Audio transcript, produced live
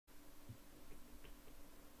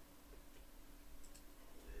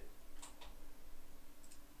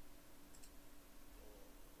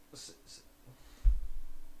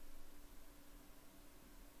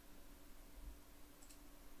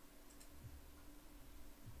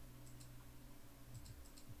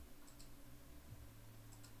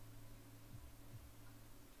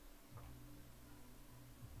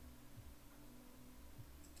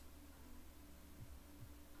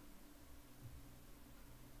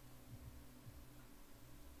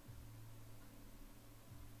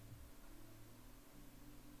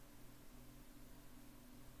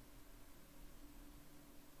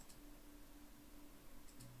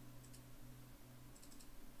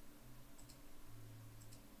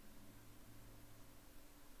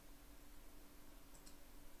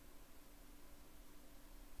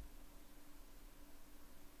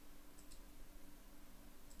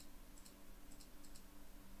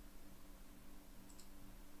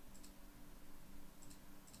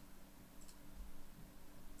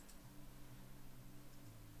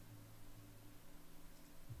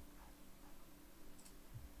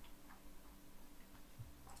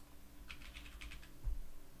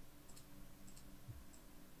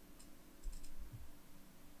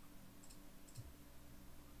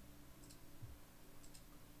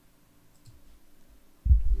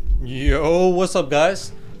Yo, what's up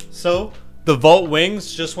guys? So the vault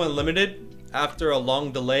wings just went limited after a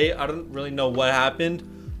long delay. I don't really know what happened,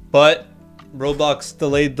 but Roblox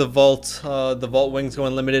delayed the vault wings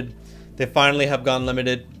going limited. They finally have gone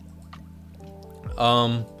limited.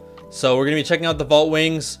 So we're gonna be checking out the vault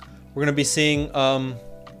wings. We're gonna be seeing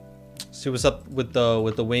see what's up with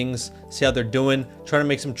the wings, see how they're doing, trying to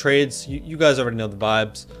make some trades. You guys already know the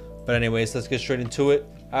vibes, but anyways, let's get straight into it.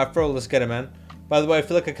 Afro, let's get it, man. By the way, I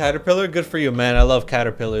feel like a caterpillar. Good for you, man. I love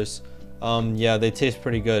caterpillars. Yeah, they taste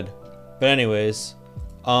pretty good. But anyways,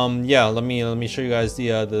 yeah, let me show you guys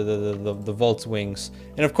the vault wings.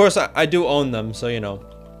 And of course, I do own them, so you know.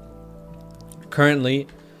 Currently,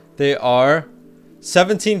 they are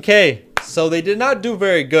 17K. So they did not do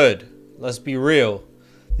very good. Let's be real.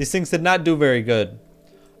 These things did not do very good.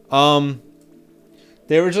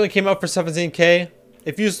 They originally came out for 17K.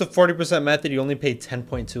 If you use the 40% method, you only pay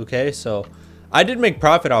 10.2K. So I did make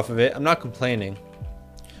profit off of it. I'm not complaining.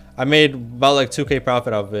 I made about like 2K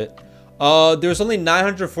profit off of it. There was only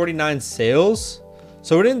 949 sales,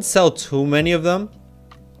 so we didn't sell too many of them.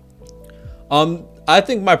 I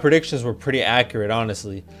think my predictions were pretty accurate,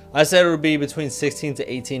 honestly. I said it would be between 16 to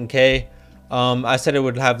 18K. I said it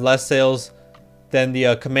would have less sales than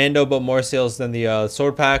the commando, but more sales than the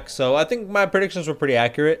sword pack. So I think my predictions were pretty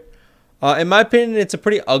accurate. In my opinion, it's a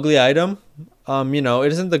pretty ugly item. You know,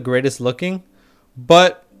 it isn't the greatest looking,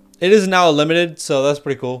 but it is now limited, so that's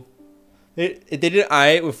pretty cool. They did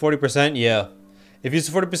alright with 40%. Yeah, if you use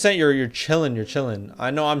 40%, you're chilling. You're chilling.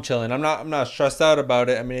 I know I'm chilling. I'm not stressed out about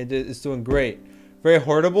it. I mean, it's doing great. Very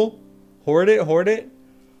hoardable. Hoard it.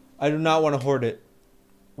 I do not want to hoard it.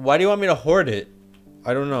 Why do you want me to hoard it?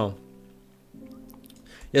 I don't know.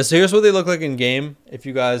 Yeah, so here's what they look like in game. If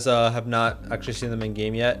you guys have not actually seen them in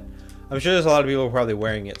game yet, I'm sure there's a lot of people probably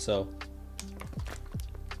wearing it. So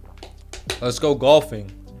let's go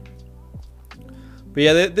golfing. But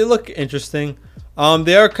yeah, they look interesting.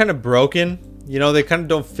 They are kind of broken. You know, they kind of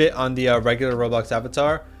don't fit on the regular Roblox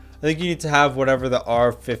avatar. I think you need to have whatever the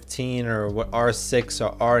R15 or what R6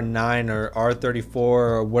 or R9 or R34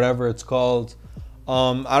 or whatever it's called.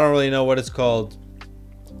 I don't really know what it's called,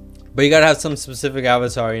 but you gotta have some specific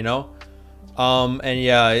avatar, you know. And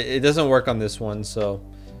yeah, it doesn't work on this one, so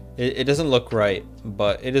it doesn't look right,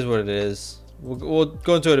 but it is what it is. We'll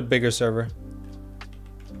go into a bigger server.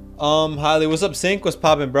 Highly, what's up, Sync? What's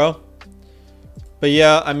poppin', bro? But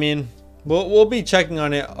yeah, I mean, we'll be checking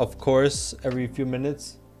on it, of course, every few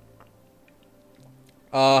minutes.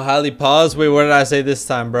 Highly, pause. Wait, what did I say this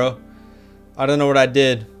time, bro? I don't know what I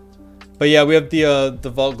did. But yeah, we have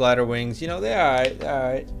the vault glider wings. You know, they're alright.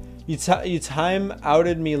 Alright. You time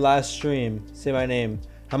outed me last stream. Say my name.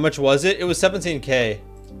 How much was it? It was 17K.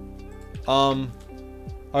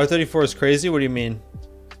 R34 is crazy. What do you mean?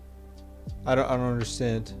 I don't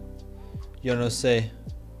understand. You don't say.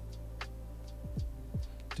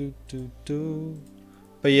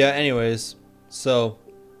 But yeah, anyways, so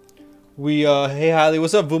we hey Highly,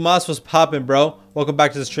 what's up? Vumas was popping, bro. Welcome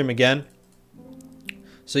back to the stream again.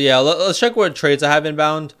 So yeah, let's check what trades I have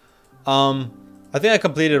inbound. I think I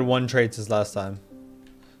completed one trade since last time.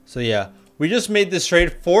 So yeah, we just made this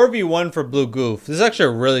trade 4v1 for Blue Goof. This is actually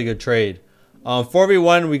a really good trade.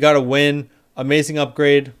 4v1, we got a win. Amazing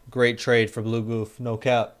upgrade. Great trade for Blue Goof. No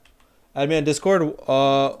cap. Add me on Discord.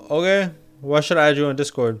 Okay. Why should I add you on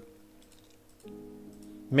Discord?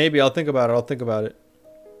 Maybe. I'll think about it.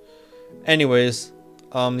 Anyways.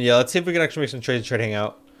 Yeah, let's see if we can actually make some trades. Trade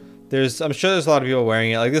hangout. I'm sure there's a lot of people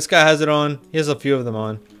wearing it. Like this guy has it on. He has a few of them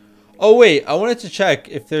on. Oh wait, I wanted to check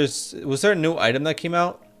if was there a new item that came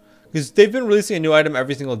out? Because they've been releasing a new item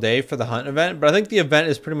every single day for the hunt event, but I think the event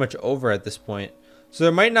is pretty much over at this point. So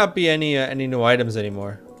there might not be any new items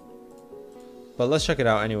anymore. But let's check it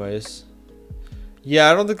out anyways. Yeah,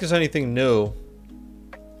 I don't think there's anything new.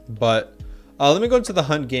 But let me go into the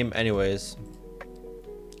hunt game anyways.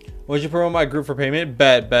 Would you promote my group for payment?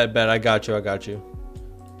 Bet. I got you.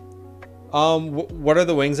 What are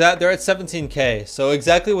the wings at? They're at 17k. So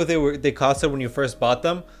exactly what they costed when you first bought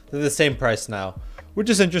them. They're the same price now, which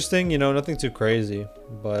is interesting. You know, nothing too crazy.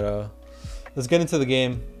 But let's get into the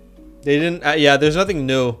game. They didn't. Yeah, there's nothing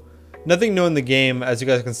new. Nothing new in the game, as you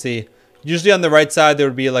guys can see. Usually on the right side there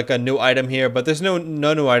would be like a new item here, but there's no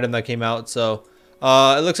new item that came out. So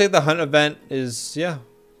it looks like the hunt event is the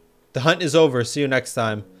hunt is over. See you next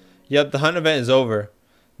time. Yep, the hunt event is over.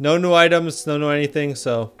 No new items, no new anything.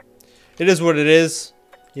 So it is what it is.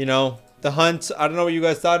 You know, the hunt. I don't know what you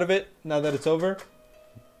guys thought of it now that it's over.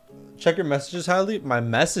 Check your messages, Highly. My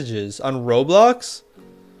messages on Roblox.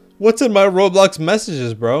 What's in my Roblox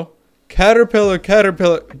messages, bro? Caterpillar.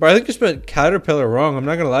 But I think you spelled caterpillar wrong. I'm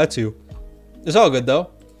not gonna lie to you. It's all good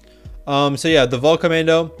though. So yeah, the Vault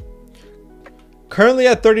Commando. Currently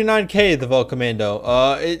at 39k, the Vault Commando.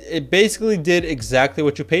 It basically did exactly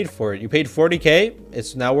what you paid for it. You paid 40k.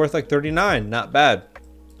 It's now worth like 39. Not bad.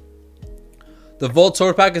 The Vault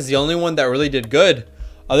Sword Pack is the only one that really did good.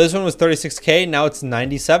 This one was 36k. Now it's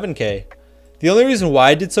 97k. The only reason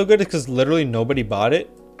why it did so good is because literally nobody bought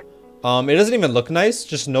it. It doesn't even look nice.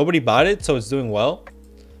 Just nobody bought it, so it's doing well.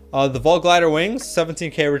 The Vault Glider Wings,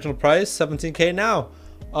 17k original price, 17k now.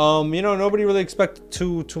 You know, nobody really expected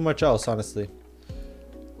too much else, honestly.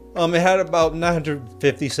 It had about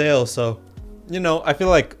 950 sales, so you know, I feel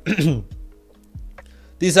like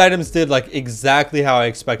these items did like exactly how I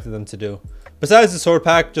expected them to do. Besides the sword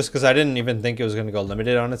pack, just because I didn't even think it was gonna go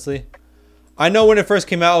limited, honestly. I know when it first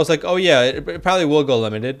came out, I was like, oh yeah, it probably will go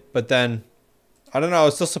limited, but then I don't know, I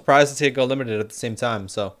was still surprised to see it go limited at the same time.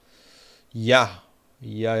 So yeah.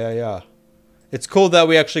 It's cool that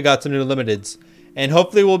we actually got some new limiteds, and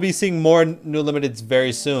hopefully we'll be seeing more new limiteds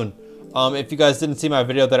very soon. If you guys didn't see my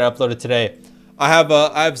video that I uploaded today, I have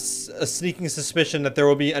a sneaking suspicion that there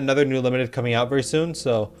will be another new limited coming out very soon.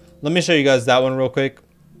 So let me show you guys that one real quick.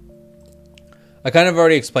 I kind of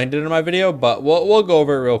already explained it in my video, but we'll go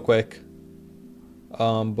over it real quick.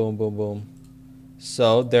 Boom.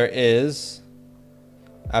 So there is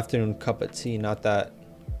afternoon cup of tea, not that.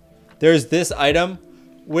 There's this item,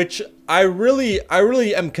 which I really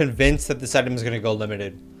am convinced that this item is going to go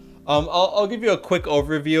limited. I'll give you a quick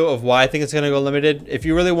overview of why I think it's going to go limited. If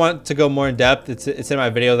you really want to go more in depth, it's in my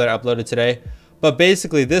video that I uploaded today. But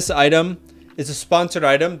basically, this item is a sponsored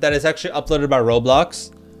item that is actually uploaded by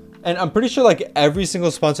Roblox. And I'm pretty sure like every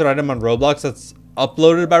single sponsored item on Roblox that's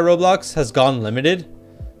uploaded by Roblox has gone limited.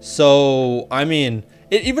 So, I mean,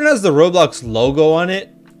 it even has the Roblox logo on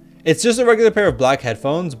it. It's just a regular pair of black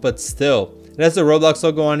headphones, but still, it has the Roblox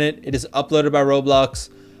logo on it. It is uploaded by Roblox.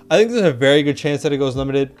 I think there's a very good chance that it goes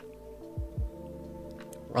limited.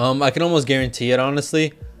 I can almost guarantee it,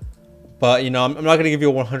 honestly. But, you know, I'm not going to give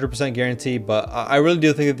you a 100% guarantee, but I really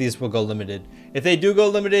do think that these will go limited. If they do go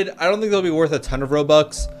limited, I don't think they'll be worth a ton of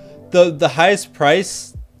Robux. The highest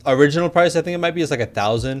price, original price, I think it might be is like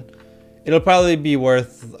 1,000. It'll probably be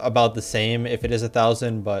worth about the same if it is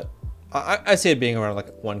 1,000, but I see it being around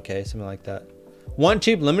like 1k, something like that. Want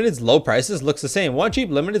cheap limiteds, low prices looks the same. Want cheap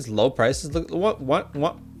limiteds, low prices look what?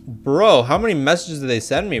 Bro, how many messages did they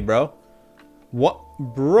send me, bro? What,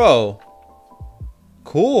 bro?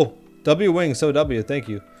 Cool. W wing, so W, thank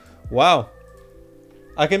you. Wow.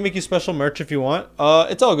 I can make you special merch if you want.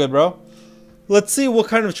 It's all good, bro. Let's see what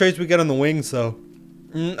kind of trades we get on the wings, though.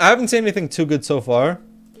 I haven't seen anything too good so far,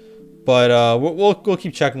 but we'll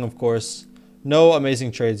keep checking, of course. No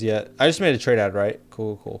amazing trades yet. I just made a trade ad, right?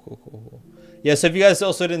 Cool. Yeah, so if you guys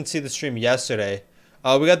also didn't see the stream yesterday,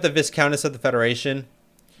 we got the Viscountess of the Federation.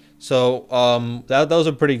 So those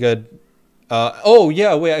are pretty good. Oh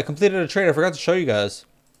yeah, wait, I completed a trade. I forgot to show you guys.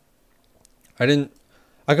 I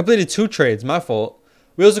completed 2 trades, my fault.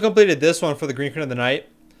 We also completed this one for the Green Queen of the Night.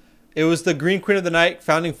 It was the Green Queen of the Night,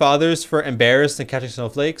 Founding Fathers for Embarrassed and Catching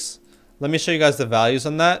Snowflakes. Let me show you guys the values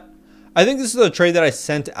on that. I think this is a trade that I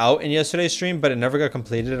sent out in yesterday's stream, but it never got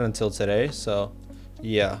completed until today. So,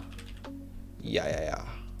 yeah.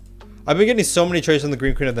 I've been getting so many trades on the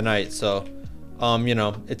Green Queen of the Night, so, you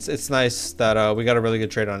know, it's nice that we got a really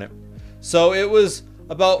good trade on it. So it was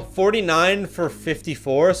about 49 for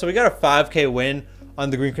 54, so we got a 5k win on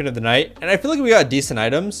the Green Queen of the Night, and I feel like we got decent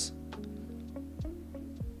items.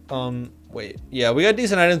 Wait, yeah, we got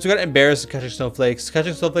decent items. We got Embarrass, Catching Snowflakes.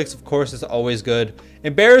 Catching Snowflakes, of course, is always good.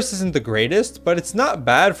 Embarrass isn't the greatest, but it's not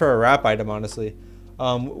bad for a wrap item, honestly.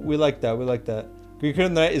 We like that. We like that. Green Crit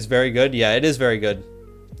of the Night is very good. Yeah, it is very good.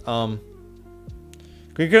 Green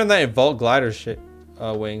Crit of the Night and Vault Glider shit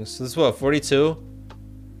wings. So this is what, 42?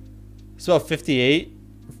 It's about 58.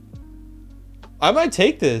 I might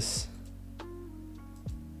take this.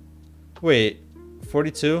 Wait,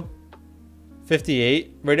 42?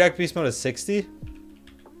 58. Radioactive Beast Mode is 60.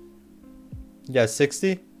 Yeah,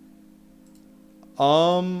 60.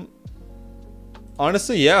 Honestly,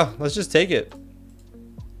 yeah. Let's just take it.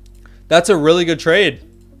 That's a really good trade.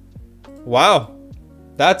 Wow.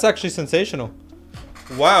 That's actually sensational.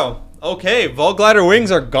 Wow. Okay, Vault Glider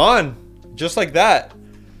wings are gone. Just like that.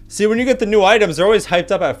 See, when you get the new items, they're always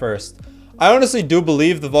hyped up at first. I honestly do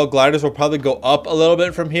believe the Vault Gliders will probably go up a little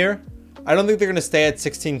bit from here. I don't think they're going to stay at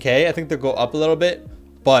 16k. I think they'll go up a little bit.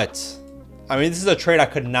 But, I mean, this is a trade I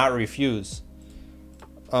could not refuse.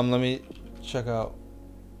 Let me check out.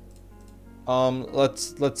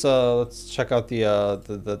 Let's check out the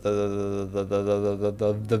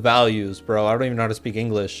values, bro. I don't even know how to speak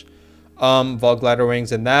English. Vault Glider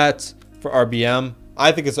wings and that for RBM.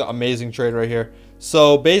 I think it's an amazing trade right here.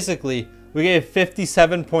 So basically, we gave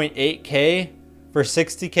 57.8k for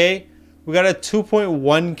 60k. We got a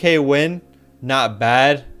 2.1k win. Not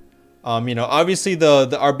bad. You know, obviously the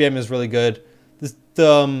RBM is really good.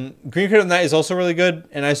 The Green Crit of the Night is also really good,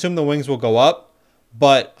 and I assume the wings will go up.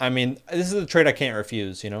 But I mean, this is a trade I can't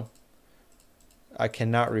refuse. You know, I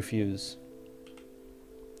cannot refuse.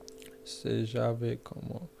 This guy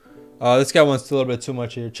wants a little bit too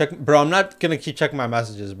much here. Check, bro. I'm not gonna keep checking my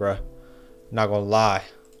messages, bro. Not gonna lie.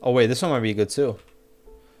 Oh wait, this one might be good too.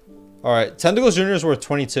 All right, Tentacles Junior is worth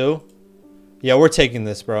 22. Yeah, we're taking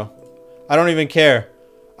this, bro. I don't even care.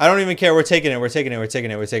 I don't even care. We're taking it. We're taking it. We're taking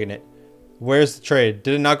it. We're taking it. Where's the trade?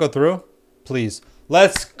 Did it not go through? Please.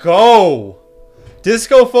 Let's go.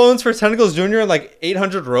 Disco phones for Tentacles Junior, like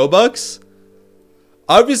 800 Robux.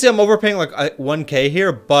 Obviously, I'm overpaying like 1k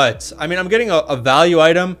here, but I mean, I'm getting a value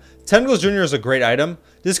item. Tentacles Junior is a great item.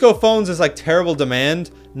 Disco phones is like terrible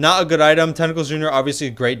demand. Not a good item. Tentacles Junior, obviously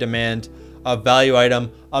great demand. A value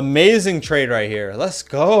item. Amazing trade right here. Let's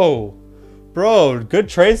go. Bro, good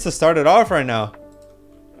trades to start it off right now.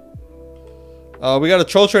 We got a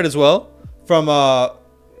troll trade as well from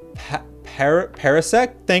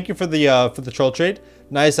Parasec. Thank you for the troll trade.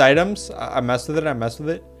 Nice items. I messed with it. I messed with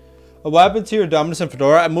it. What happened to your Dominus and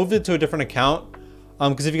Fedora? I moved it to a different account.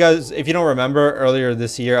 Because if you don't remember, earlier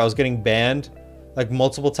this year I was getting banned like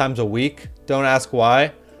multiple times a week. Don't ask why.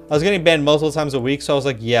 I was getting banned multiple times a week, so I was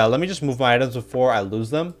like, yeah, let me just move my items before I lose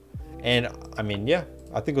them. And I mean, yeah,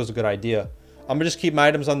 I think it was a good idea. I'm gonna just keep my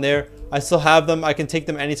items on there. I still have them. I can take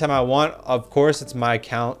them anytime I want. Of course, it's my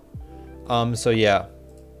account. So yeah.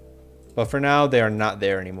 But for now, they are not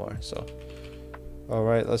there anymore. So, all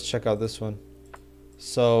right, let's check out this one.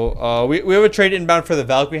 So we have a trade inbound for the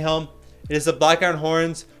Valkyrie helm. It is the Black Iron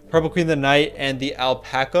Horns, Purple Queen of the Night, and the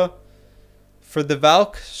Alpaca for the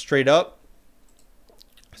Valk, straight up.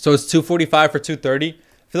 So it's 245 for 230. I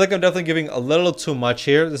feel like I'm definitely giving a little too much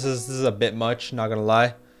here. This is a bit much, not gonna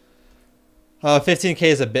lie. 15k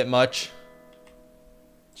is a bit much.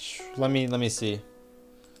 Let me see.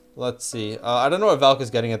 Let's see. I don't know what Valk is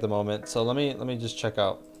getting at the moment, so let me just check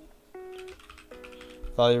out.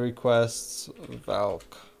 Value requests,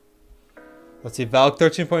 Valk. Let's see, Valk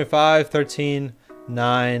 13.5, 13,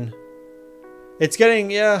 9. It's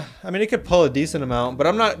getting, yeah. I mean, it could pull a decent amount, but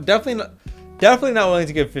I'm not definitely not willing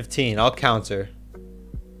to give 15. I'll counter.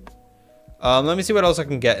 Let me see what else I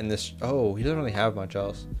can get in this. Oh, he doesn't really have much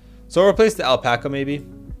else. So I'll replace the Alpaca maybe.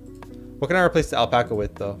 What can I replace the Alpaca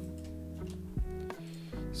with though?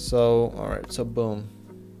 So, all right, so boom.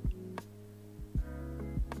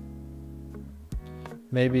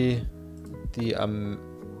 Maybe the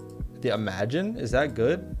Imagine, is that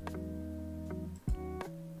good?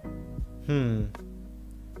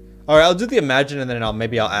 All right, I'll do the Imagine and then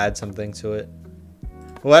maybe I'll add something to it.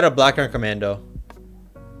 We'll add a Black Iron Commando.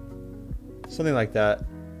 Something like that.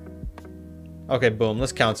 Okay, boom,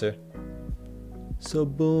 let's counter. So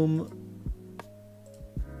boom.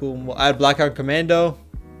 Boom, we'll add Black Iron Commando.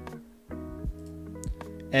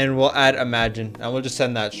 And we'll add Imagine. And we'll just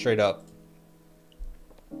send that straight up.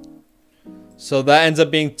 So that ends up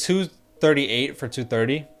being 238 for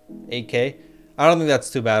 230. 8k. I don't think that's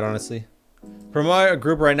too bad, honestly. Promote a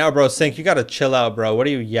group right now, bro. Sync, you gotta chill out, bro. What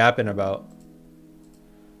are you yapping about?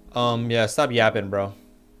 Yeah, stop yapping, bro.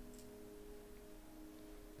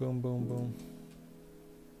 Boom, boom, boom.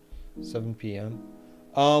 7 p.m.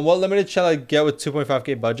 What limited shall I get with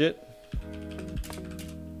 2.5k budget?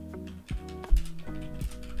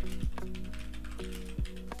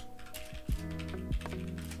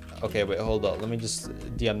 Okay, wait, hold up. Let me just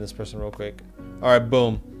DM this person real quick. All right,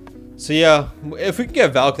 boom. So yeah, if we can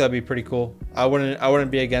get Valk, that'd be pretty cool. I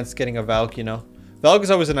wouldn't be against getting a Valk, you know. Valk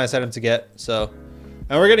is always a nice item to get. So,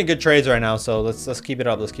 and we're getting good trades right now. So let's keep it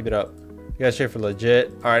up. Let's keep it up. You gotta trade for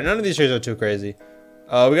legit. All right, none of these trades are too crazy.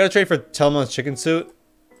 We gotta trade for Telmon's chicken suit.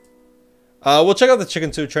 We'll check out the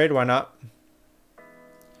chicken suit trade. Why not?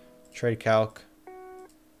 Trade calc.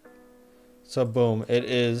 So boom, it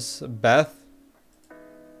is Beth.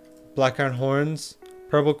 Black iron horns,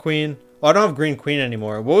 purple queen. Oh, I don't have green queen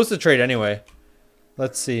anymore. What was the trade anyway?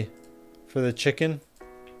 Let's see. For the chicken.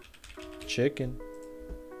 Chicken.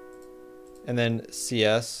 And then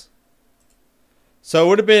CS. So it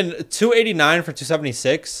would have been 289 for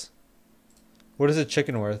 276. What is a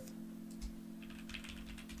chicken worth?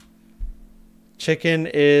 Chicken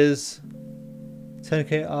is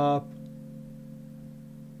 10k up.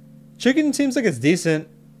 Chicken seems like it's decent.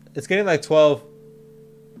 It's getting like 12.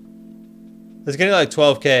 It's getting like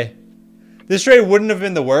 12k. This trade wouldn't have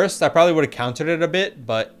been the worst. I probably would have countered it a bit,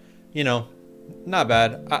 but you know, not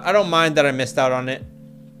bad. I don't mind that I missed out on it.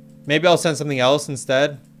 Maybe I'll send something else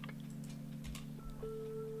instead.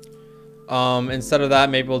 Instead of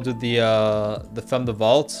that, maybe we'll do the from the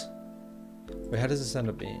vault. Wait, how does this end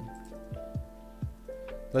up being?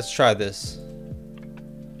 Let's try this.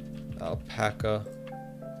 Alpaca.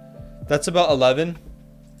 That's about 11.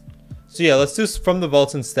 So yeah, let's do from the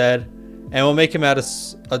vault instead. And we'll make him out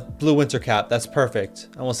a blue winter cap. That's perfect.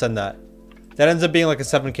 And we'll send that. That ends up being like a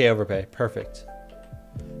 7k overpay. Perfect.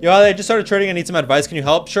 Yo, Ali, I just started trading. I need some advice. Can you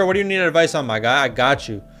help? Sure. What do you need advice on, my guy? I got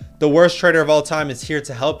you. The worst trader of all time is here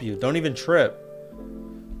to help you. Don't even trip.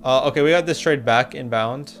 Okay, we got this trade back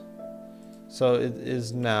inbound. So it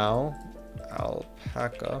is now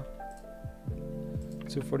alpaca.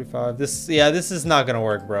 245. This is not going to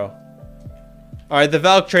work, bro. All right, the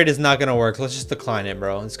Valk trade is not going to work. Let's just decline it,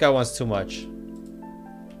 bro. This guy wants too much.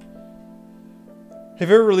 Have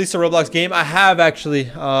you ever released a Roblox game? I have,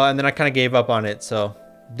 actually. And then I kind of gave up on it, so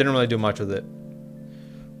didn't really do much with it.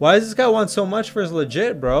 Why does this guy want so much for his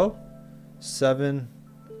legit, bro? 7.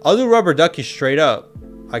 I'll do rubber ducky straight up.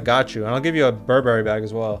 I got you. And I'll give you a Burberry bag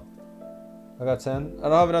as well. I got 10. I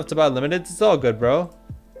don't have enough to buy limited. It's all good, bro.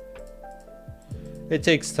 It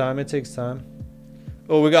takes time. It takes time.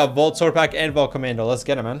 Oh, we got Vault Sword Pack and Vault Commando. Let's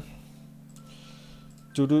get it, man.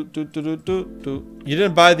 You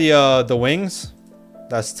didn't buy the wings?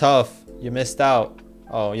 That's tough. You missed out.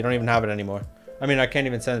 Oh, you don't even have it anymore. I mean, I can't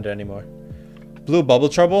even send it anymore. Blue Bubble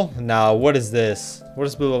Trouble? Nah, what is this? What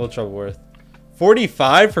is Blue Bubble Trouble worth?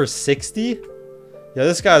 45 for 60? Yeah,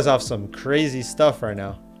 this guy's off some crazy stuff right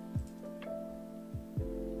now.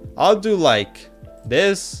 I'll do like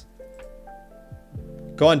this.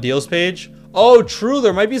 Go on deals page. Oh, true.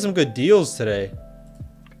 There might be some good deals today.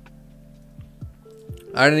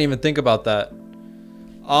 I didn't even think about that.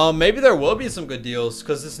 Maybe there will be some good deals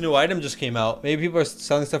because this new item just came out. Maybe people are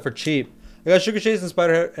selling stuff for cheap. I got Sugar Shades and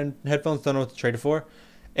Spider and headphones. Don't know what to trade it for.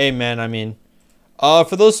 Hey, man, I mean,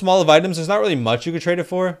 for those small of items, there's not really much you could trade it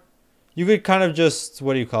for. You could kind of just,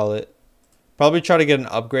 what do you call it? Probably try to get an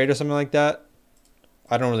upgrade or something like that.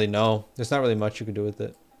 I don't really know. There's not really much you could do with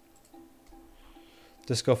it.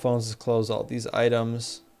 Disco phones is close all these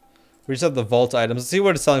items. We just have the vault items. Let's see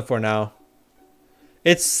what it's selling for now.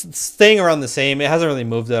 It's staying around the same. It hasn't really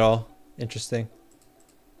moved at all. Interesting.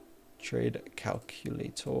 Trade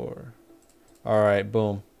calculator. All right,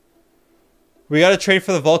 boom. We got to trade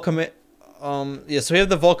for the Vault Commando. Yeah, so we have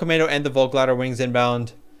the Vault Commando and the Vault Glider wings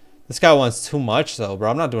inbound. This guy wants too much though, bro.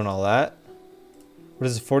 I'm not doing all that. What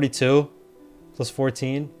is it? 42 plus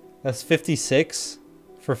 14. That's 56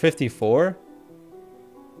 for 54.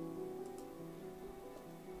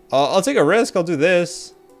 I'll take a risk. I'll do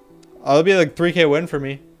this. It'll be like 3k win for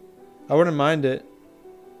me. I wouldn't mind it.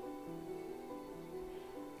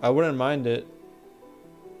 I wouldn't mind it.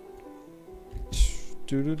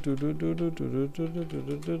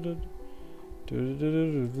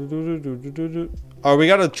 Oh, we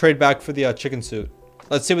gotta trade back for the chicken suit.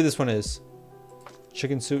 Let's see what this one is.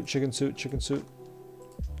 Chicken suit, chicken suit, chicken suit.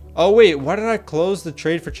 Oh wait, why did I close the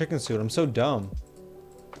trade for chicken suit? I'm so dumb.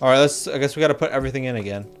 All right, I guess we gotta put everything in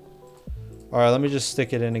again. All right, let me just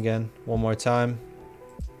stick it in again one more time.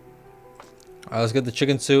 All right, let's get the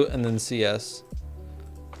chicken suit and then CS.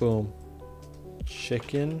 Boom.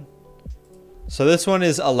 Chicken. So this one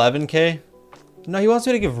is 11k. No, he wants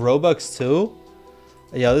me to give Robux too?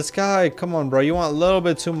 Yeah, this guy, come on, bro. You want a little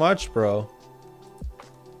bit too much, bro.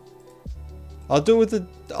 I'll do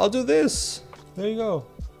this. There you go.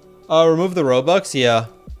 Remove the Robux? Yeah.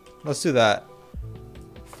 Let's do that.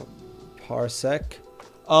 Parsec.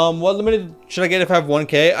 What limited should I get if I have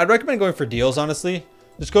 1k? I'd recommend going for deals, honestly.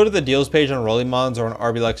 Just go to the deals page on Rolling Mons or on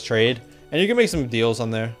RBLX Trade, and you can make some deals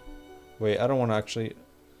on there. Wait, I don't want to actually.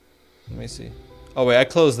 Let me see. Oh wait, I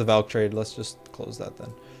closed the Valk trade. Let's just close that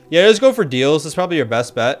then. Yeah, just go for deals. It's probably your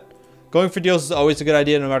best bet. Going for deals is always a good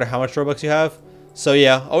idea, no matter how much Robux you have. So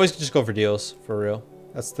yeah, always just go for deals for real.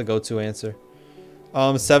 That's the go-to answer.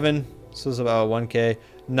 7. So it's about 1K.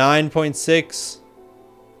 9.6.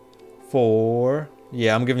 4.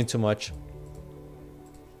 Yeah, I'm giving too much.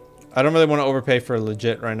 I don't really want to overpay for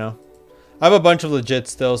legit right now. I have a bunch of legit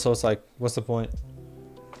still, so it's like, what's the point?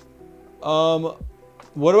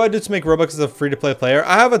 What do I do to make Robux as a free-to-play player?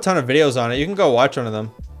 I have a ton of videos on it. You can go watch one of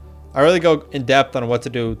them. I really go in depth on what to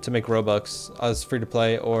do to make Robux as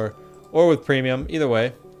free-to-play or with premium. Either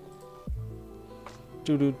way.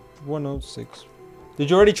 106. Did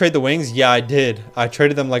you already trade the wings? Yeah, I did. I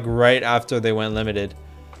traded them like right after they went limited.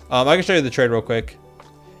 I can show you the trade real quick.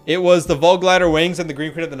 It was the Vol Glider wings and the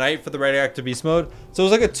Green Queen of the Night for the Radioactive Beast mode. So it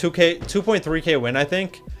was like a 2.3k win, I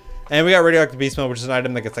think. And we got Radioactive Beast mode, which is an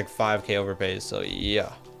item that gets like 5k overpays. So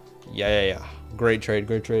yeah. Great trade,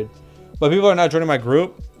 great trade. But people are not joining my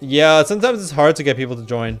group. Yeah, sometimes it's hard to get people to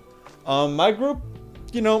join. My group,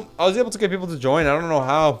 you know, I was able to get people to join. I don't know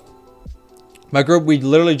how. My group, we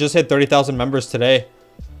literally just hit 30,000 members today.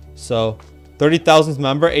 So 30,000th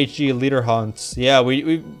member HG leader hunts. Yeah,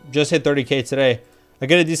 we just hit 30k today. I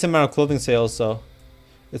get a decent amount of clothing sales, so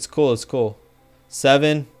it's cool. It's cool.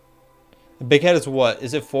 7. The big head is what?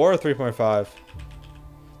 Is it 4 or 3.5?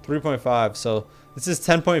 3.5. So this is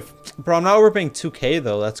 10. Bro, I'm not overpaying 2k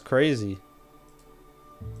though. That's crazy.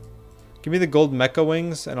 Give me the gold mecha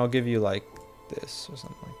wings, and I'll give you like this or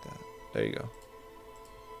something like that. There you go.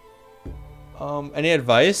 Any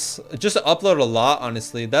advice? Just upload a lot,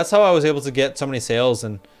 honestly. That's how I was able to get so many sales.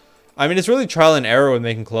 And I mean, it's really trial and error with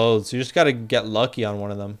making clothes. You just got to get lucky on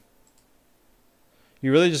one of them.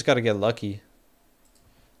 You really just got to get lucky.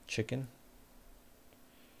 Chicken.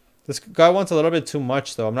 This guy wants a little bit too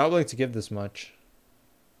much, though. I'm not willing to give this much.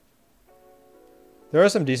 There are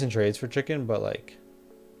some decent trades for chicken, but like...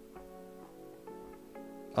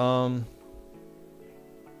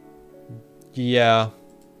 Yeah.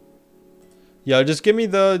 Yo, just give me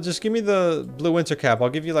the blue winter cap. I'll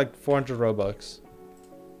give you like 400 Robux.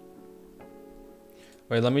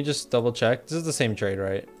 Wait, let me just double check. This is the same trade,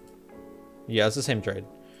 right? Yeah, it's the same trade.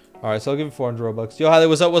 All right, so I'll give you 400 Robux. Yo, Haile,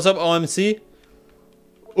 what's up? What's up, OMC?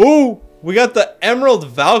 Ooh, we got the Emerald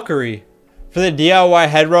Valkyrie for the DIY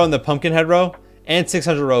head row and the pumpkin head row, and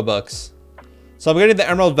 600 Robux. So I'm getting the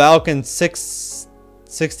Emerald Valkyrie 69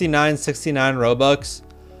 Robux.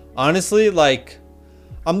 Honestly, like,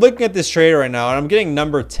 I'm looking at this trade right now, and I'm getting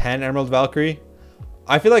number 10 Emerald Valkyrie.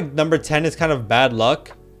 I feel like number 10 is kind of bad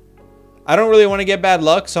luck. I don't really want to get bad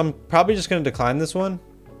luck, so I'm probably just going to decline this one.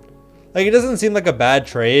 Like, it doesn't seem like a bad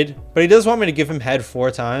trade, but he does want me to give him head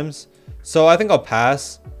 4 times. So I think I'll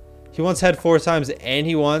pass. He wants head 4 times, and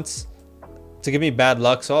he wants to give me bad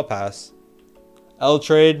luck, so I'll pass. L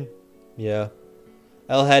trade. Yeah.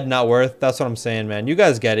 L head not worth. That's what I'm saying, man. You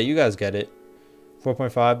guys get it. You guys get it.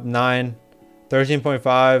 4.5. 9.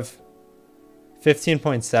 13.5.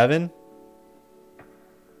 15.7.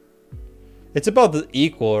 It's about the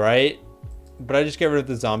equal, right? But I just get rid of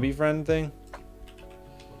the zombie friend thing.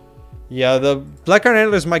 Yeah, the black iron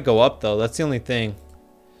antlers might go up though. That's the only thing.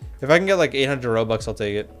 If I can get like 800 Robux, I'll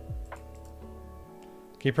take it.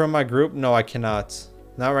 Can you promote my group? No, I cannot.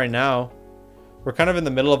 Not right now. We're kind of in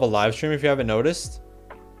the middle of a live stream if you haven't noticed.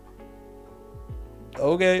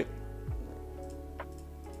 Okay.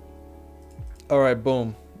 Alright,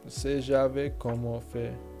 boom.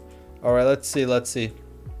 Alright, let's see.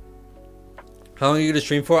 How long are you gonna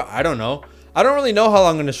stream for? I don't know. I don't really know how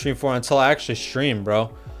long I'm gonna stream for until I actually stream,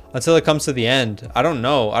 bro. Until it comes to the end. I don't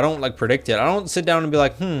know. I don't like predict it. I don't sit down and be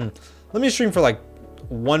like, let me stream for like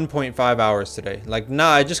 1.5 hours today. Like,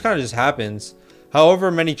 nah, it just kind of just happens.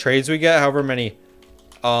 However many trades we get, however many,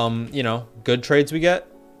 you know, good trades we get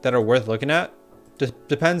that are worth looking at,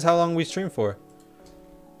 depends how long we stream for.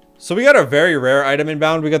 So we got a very rare item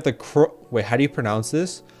inbound. We got the wait, how do you pronounce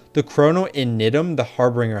this? The Chrono Inidum, the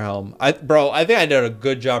Harbinger Helm. Bro, I think I did a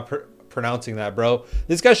good job pronouncing that, bro.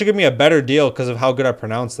 This guy should give me a better deal because of how good I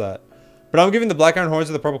pronounced that. But I'm giving the Black Iron Horns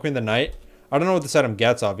to the Purple Queen of the Night. I don't know what this item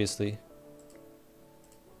gets, obviously.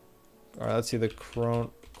 All right, let's see the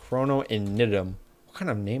Chrono Inidum. What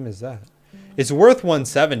kind of name is that? It's worth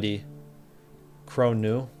 170.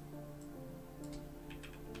 Chrono.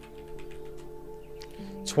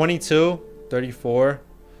 22, 34,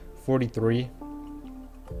 43.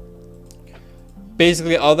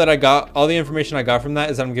 Basically, all the information I got from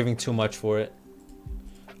that is that I'm giving too much for it.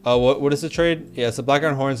 What is the trade? Yeah, it's the Black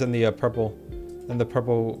Iron Horns and the purple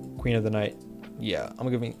Queen of the Night. Yeah, I'm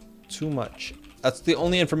giving too much. That's the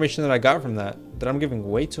only information that I got from that. That I'm giving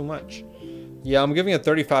way too much. Yeah, I'm giving it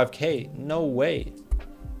 35K. No way.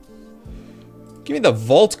 Give me the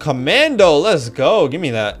Volt Commando. Let's go. Give me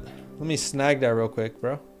that. Let me snag that real quick,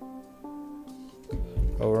 bro.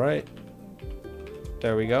 All right.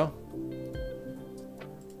 There we go.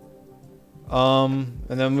 And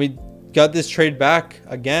then we got this trade back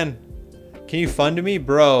again. Can you fund me?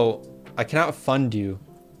 Bro, I cannot fund you.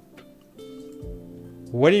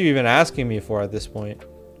 What are you even asking me for at this point?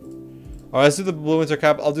 Alright, let's do the blue winter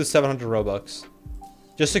cap. I'll do 700 Robux.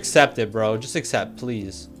 Just accept it, bro. Just accept,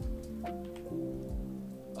 please.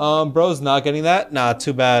 Bro's not getting that? Nah,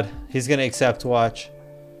 too bad. He's gonna accept, watch.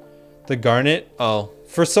 The Garnet? Oh.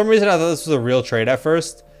 For some reason, I thought this was a real trade at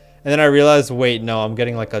first. And then I realized, wait, no, I'm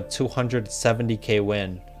getting like a 270K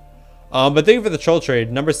win. But thank you for the troll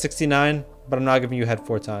trade. Number 69, but I'm not giving you head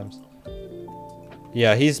 4 times.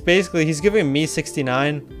 Yeah, he's giving me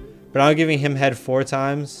 69, but I'm giving him head 4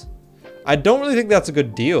 times. I don't really think that's a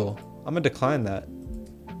good deal. I'm gonna decline that.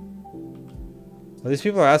 Well, these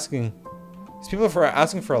people are asking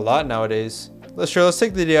for a lot nowadays. Let's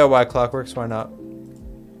take the DIY Clockworks, why not?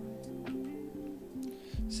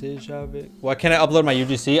 Why can't I upload my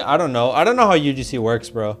UGC? I don't know. I don't know how UGC works,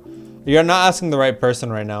 bro. You're not asking the right person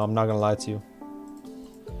right now. I'm not gonna lie to you.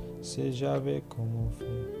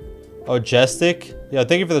 Oh, Jestik. Yeah,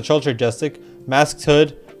 thank you for the troll trade, Jestik. Masked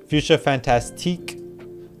Hood. Fuchsia Fantastique.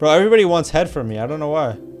 Bro, everybody wants head from me. I don't know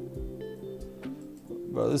why.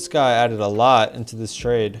 Bro, this guy added a lot into this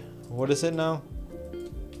trade. What is it now?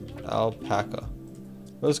 Alpaca.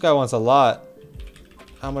 Bro, this guy wants a lot.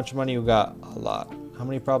 How much money you got? A lot. How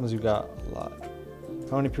many problems you got? A lot.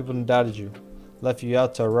 How many people doubted you? Left you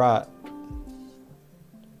out to rot.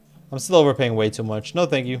 I'm still overpaying way too much. No,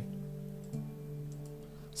 thank you.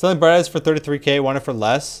 Selling bright eyes for 33K. Want it for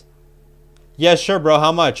less? Yeah, sure, bro.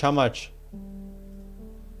 How much? How much?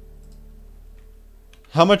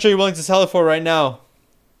 How much are you willing to sell it for right now?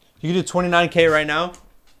 You can do 29K right now.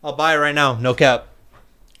 I'll buy it right now. No cap.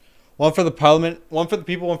 One for the parliament. One for the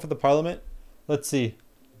people. One for the parliament. Let's see.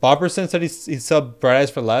 Bopperson said he subbed bright eyes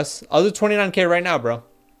for less. I'll do 29K right now, bro.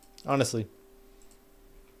 Honestly.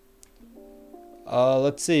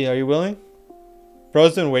 Let's see. Are you willing?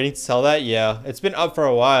 Bro's been waiting to sell that? Yeah. It's been up for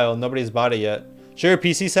a while. Nobody's bought it yet. Show your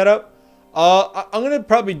PC setup? I'm going to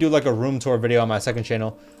probably do like a room tour video on my second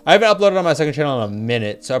channel. I haven't uploaded on my second channel in a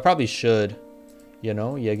minute, so I probably should. You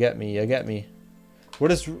know? You get me. You get me.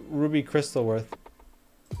 What is Ruby Crystal worth?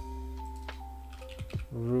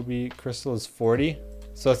 Ruby Crystal is 40.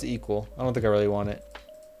 So that's equal. I don't think I really want it.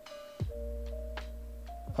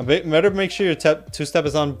 I better make sure your two-step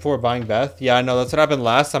is on before buying Beth. Yeah, I know. That's what happened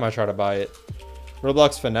last time I tried to buy it.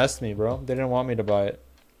 Roblox finessed me, bro. They didn't want me to buy it.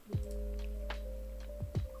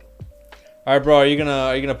 All right, bro. Are you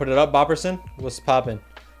gonna put it up, Bopperson? What's poppin'?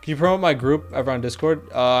 Can you promote my group over on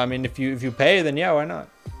Discord? I mean, if you pay, then yeah, why not?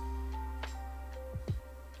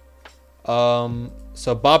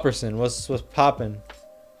 So Bopperson, what's poppin'?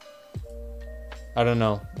 I don't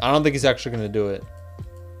know. I don't think he's actually gonna do it.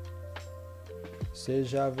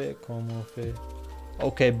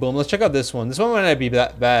 Okay, boom. Let's check out this one. This one might not be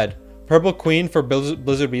that bad. Purple Queen for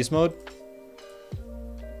Blizzard Beast mode.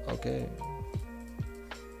 Okay.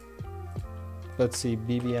 Let's see.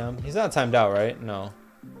 BBM. He's not timed out, right? No.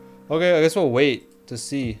 Okay, I guess we'll wait to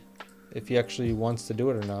see if he actually wants to do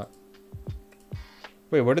it or not.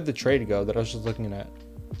 Wait, where did the trade go that I was just looking at?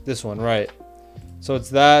 This one, right. So it's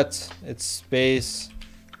that. It's space.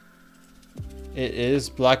 It is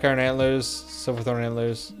Black Iron Antlers, Silverthorn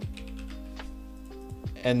Antlers.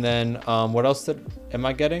 And then, what else am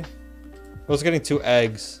I getting? I was getting 2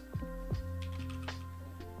 eggs.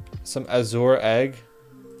 Some Azure egg.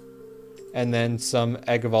 And then some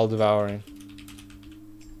Egg of All Devouring.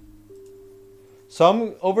 So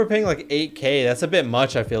I'm overpaying like 8K. That's a bit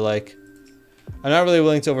much, I feel like. I'm not really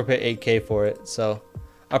willing to overpay 8K for it. So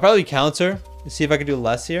I'll probably counter. See if I can do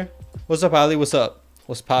less here. What's up, Ali? What's up?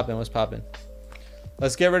 What's poppin'? What's poppin'?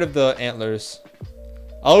 Let's get rid of the antlers.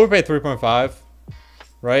 I'll overpay 3.5.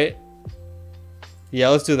 Right? Yeah,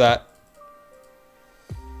 let's do that.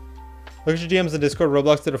 Look at your DMs in Discord.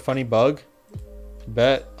 Roblox did a funny bug.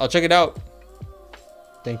 Bet. I'll check it out.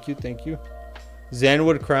 Thank you. Thank you.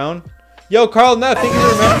 Zanwood Crown. Yo, Carl Neff. Thank you for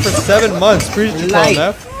remembering for 7 months. Appreciate you, Carl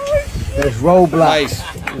Neff. There's Roblox. Nice.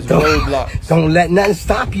 There's Roblox. Don't let nothing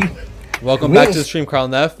stop you. Welcome back to the stream, Carl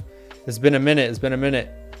Neff. It's been a minute. It's been a minute.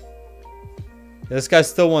 This guy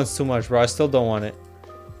still wants too much, bro. I still don't want it.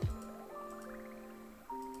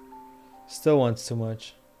 Still wants too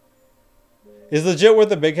much. Is legit worth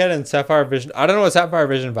the big head and Sapphire Vision? I don't know what Sapphire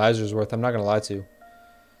Vision visor is worth. I'm not going to lie to you.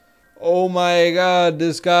 Oh my god,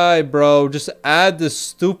 this guy, bro. Just add the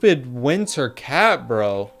stupid winter cap,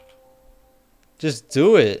 bro. Just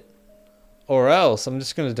do it. Or else I'm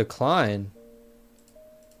just gonna decline.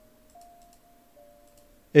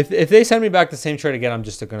 If they send me back the same trade again, I'm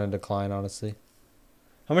just gonna decline, honestly.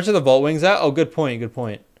 How much are the Vault Wings at? Oh, good point, good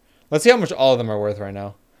point. Let's see how much all of them are worth right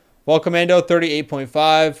now. Vault Commando,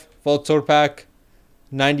 38.5. Vault Sword Pack,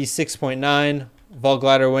 96.9. Vault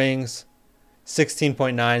Glider Wings,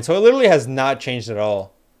 16.9. So it literally has not changed at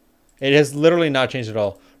all. It has literally not changed at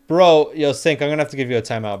all. Bro, yo, Sync, I'm gonna have to give you a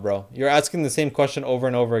timeout, bro. You're asking the same question over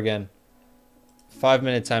and over again.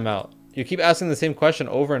 5-minute timeout. You keep asking the same question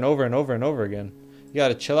over and over and over and over again. You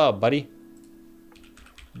gotta chill out, buddy.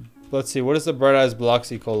 Let's see, what is the Bright Eyes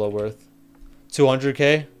Bloxy Cola worth?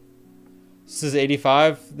 200k. This is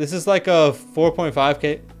 85. This is like a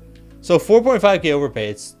 4.5k. So 4.5k overpay.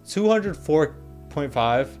 It's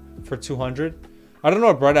 204.5 for 200. I don't know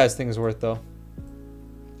what Bright Eyes thing is worth though.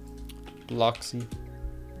 Bloxy.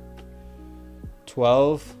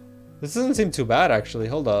 12. This doesn't seem too bad actually.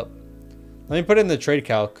 Hold up. Let me put it in the trade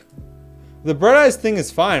calc. The Bright Eyes thing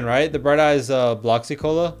is fine, right? The Bright Eyes Bloxy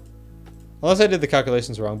Cola. Unless I did the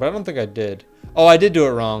calculations wrong, but I don't think I did. Oh, I did do it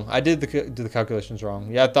wrong. I did do the calculations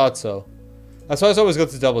wrong. Yeah, I thought so. That's why I always go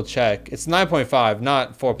to double check. It's 9.5,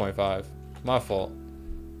 not 4.5. My fault.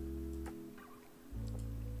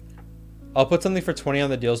 I'll put something for 20 on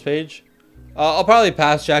the deals page. I'll probably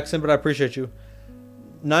pass Jackson, but I appreciate you.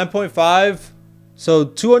 9.5. So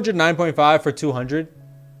 209.5 for 200.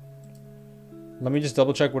 Let me just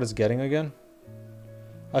double check what it's getting again.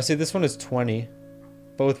 I see this one is 20,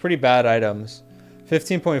 but with pretty bad items.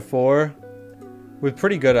 15.4 with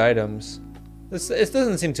pretty good items. This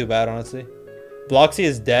doesn't seem too bad, honestly. Bloxy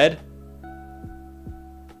is dead.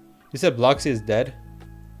 You said Bloxy is dead?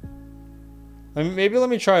 I mean, maybe let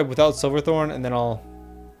me try without Silverthorn and then I'll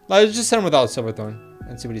just send him without Silverthorn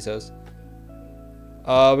and see what he says.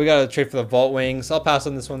 We got to trade for the Vault Wings. I'll pass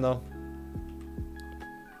on this one though.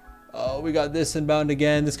 We got this inbound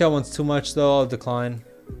again. This guy wants too much though. I'll decline.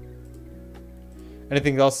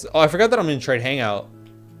 Anything else? Oh, I forgot that I'm in trade hangout.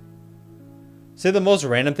 Say the most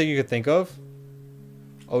random thing you could think of.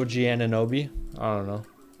 OG Ananobi. I don't know.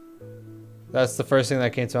 That's the first thing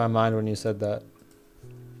that came to my mind when you said that.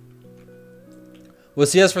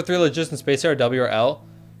 Was CS for 3 legits and Space Air W or L?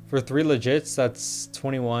 For 3 legits, that's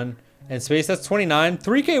 21. And Space, that's 29.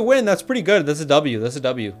 3k win, that's pretty good. That's a W. That's a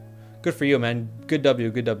W. Good for you, man. Good W.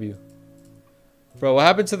 Good W. Bro, what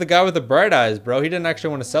happened to the guy with the Bright Eyes, bro? He didn't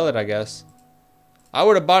actually want to sell it, I guess. I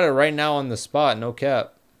would have bought it right now on the spot, no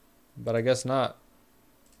cap. But I guess not.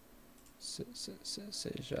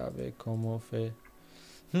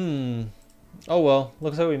 Oh well,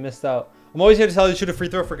 looks like we missed out. I'm always here to tell you to shoot a free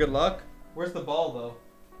throw for good luck. Where's the ball though?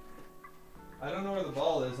 I don't know where the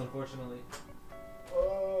ball is, unfortunately.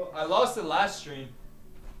 Oh, I lost it last stream.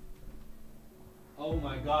 Oh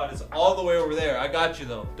my god, it's all the way over there. I got you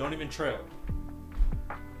though. Don't even trip.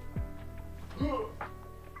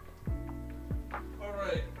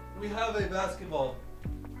 Alright, we have a basketball.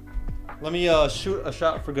 Let me shoot a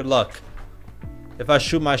shot for good luck. If I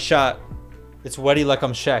shoot my shot, it's wetty like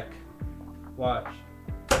I'm Shaq. Watch.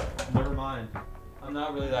 Never mind. I'm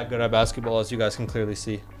not really that good at basketball, as you guys can clearly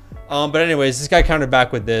see. But anyways, this guy countered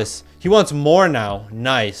back with this. He wants more now.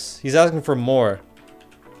 Nice. He's asking for more.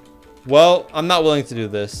 Well, I'm not willing to do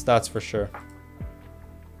this. That's for sure.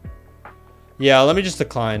 Yeah, let me just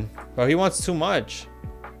decline. Bro, he wants too much.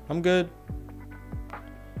 I'm good.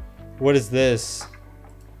 What is this?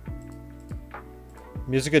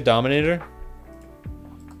 Musica Dominator?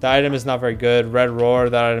 That item is not very good. Red Roar,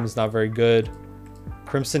 that item is not very good.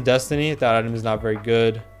 Crimson Destiny, that item is not very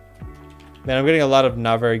good. Man, I'm getting a lot of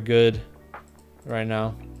not very good right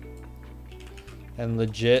now. And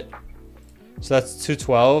legit. So that's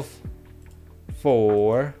 212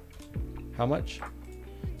 for how much?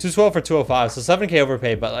 212 for 205. So 7k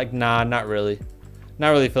overpay, but like nah, not really. Not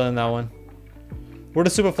really feeling that one. What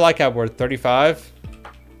is Super Fly Cap worth? 35?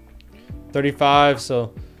 35,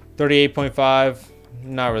 so 38.5.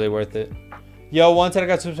 Not really worth it. Yo, once I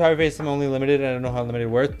got Super Happy Face, I'm only limited and I don't know how limited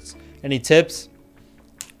works. Any tips?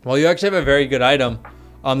 Well, you actually have a very good item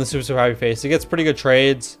on the Super Happy Face. It gets pretty good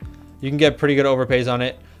trades. You can get pretty good overpays on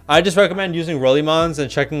it. I just recommend using Rollymons and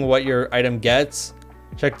checking what your item gets.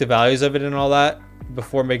 Check the values of it and all that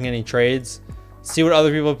before making any trades. See what other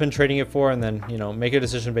people have been trading it for and then, you know, make a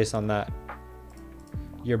decision based on that.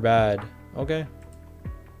 You're bad. Okay.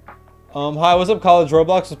 Hi, what's up, college?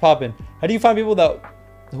 Roblox is popping. How do you find people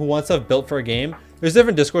who want stuff built for a game? There's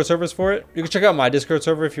different Discord servers for it. You can check out my Discord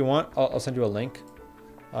server if you want. I'll send you a link.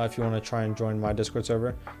 if you want to try and join my Discord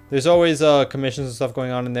server. There's always commissions and stuff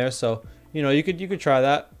going on in there, so you know you could try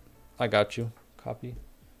that. I got you. Copy.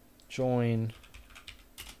 Join.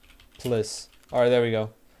 Please. All right, there we go.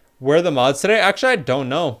 Where are the mods today? Actually, I don't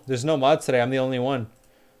know. There's no mods today. I'm the only one.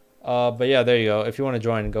 But yeah, there you go. If you want to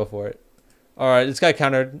join, go for it. All right, this guy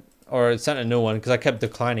countered or sent a new one because I kept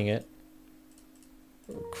declining it.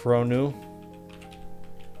 Cronu.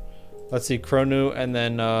 Let's see, Cronu and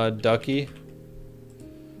then Ducky.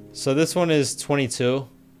 So this one is 22.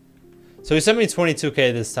 So he sent me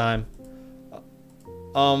 22k this time.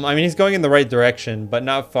 I mean, he's going in the right direction, but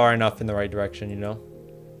not far enough in the right direction, you know.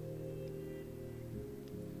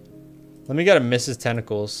 Let me get a Mrs.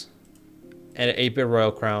 Tentacles and an 8-bit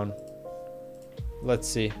Royal Crown. Let's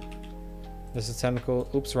see. Mrs. Tentacle.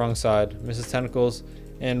 Oops, wrong side. Mrs. Tentacles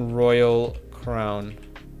and Royal Crown.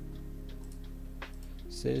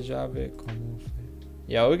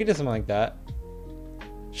 Yeah, we could do something like that.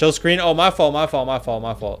 Show screen. Oh, my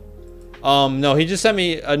fault. No, he just sent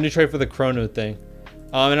me a new trade for the Cronu thing.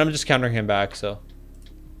 And I'm just countering him back, so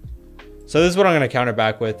this is what I'm gonna counter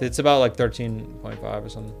back with. It's about like 13.5 or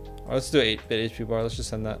something. Oh, let's do 8-bit HP bar. Let's just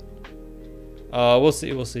send that. We'll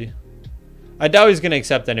see. I doubt he's gonna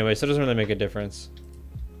accept anyway, so it doesn't really make a difference.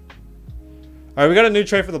 All right, we got a new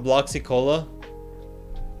trade for the Bloxy Cola.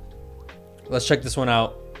 Let's check this one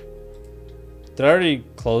out. Did I already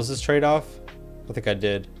close this trade off? I think I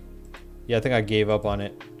did. Yeah, I think I gave up on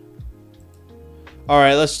it. All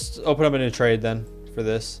right, let's open up a new trade then for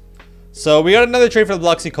this. So we got another trade for the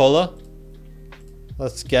Bloxy Cola.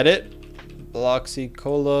 Let's get it. Bloxy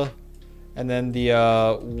Cola. And then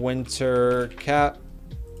the winter cap.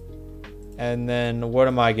 And then what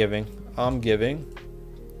am I giving? I'm giving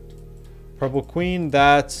Purple Queen,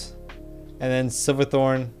 that. And then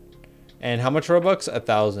Silverthorn. And how much Robux?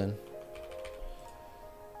 1,000.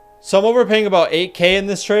 So I'm overpaying about 8k in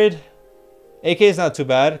this trade. 8k is not too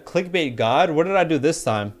bad. Clickbait God. What did I do this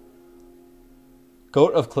time?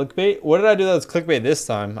 Goat of clickbait. What did I do that was clickbait this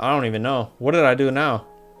time? I don't even know. What did I do now?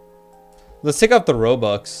 Let's take out the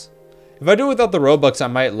Robux. If I do it without the Robux, I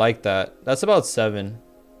might like that. That's about 7.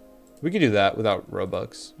 We could do that without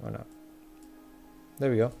Robux. Why not?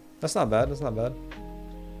 There we go. That's not bad. That's not bad.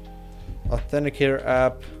 Authenticator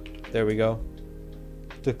app. There we go.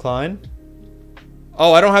 Decline.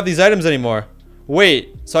 Oh, I don't have these items anymore.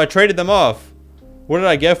 Wait, so I traded them off. What did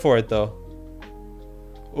I get for it though?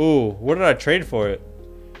 Ooh, what did I trade for it?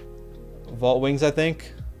 Vault Wings, I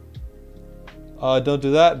think. Don't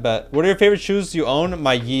do that. Bet. What are your favorite shoes you own?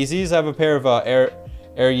 My Yeezys. I have a pair of Air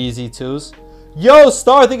Yeezy 2s. Yo,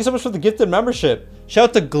 Star, thank you so much for the gifted membership. Shout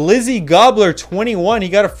out to Glizzy Gobbler 21. He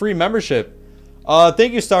got a free membership.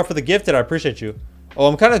 Thank you, Star, for the gifted. I appreciate you. Oh,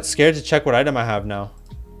 I'm kind of scared to check what item I have now.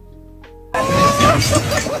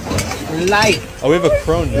 Life. Oh, we have a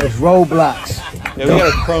Cronu. There's Roblox. Yeah, we got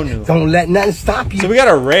a Cronu. Don't let nothing stop you. So we got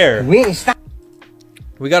a rare. We ain't stop.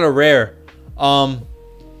 We got a rare.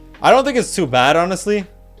 I don't think it's too bad, honestly.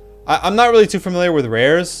 I'm not really too familiar with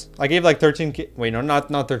rares. I gave like 13k. Wait, no, not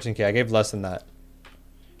 13k. I gave less than that.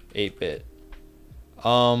 8-bit.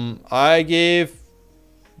 I gave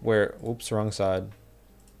where? Oops, wrong side.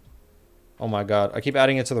 Oh my god, I keep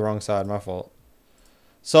adding it to the wrong side. My fault.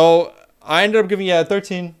 So I ended up giving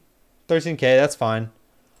 13k. That's fine.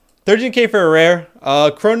 13k for a rare.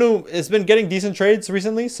 Cronu has been getting decent trades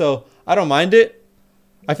recently, so I don't mind it.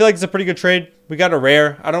 I feel like it's a pretty good trade. We got a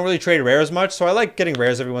rare. I don't really trade rares much, so I like getting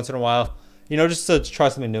rares every once in a while. You know, just to try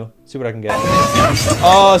something new. See what I can get.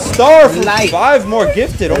 Star for 5 more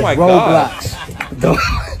gifted. Oh my god.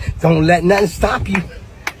 Don't let nothing stop you.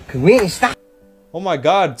 Cause we ain't stop. Oh my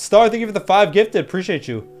god. Star, thank you for the 5 gifted. Appreciate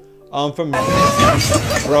you. From bro,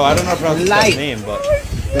 I don't know how to pronounce that name, but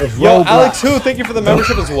yo, Alex who, thank you for the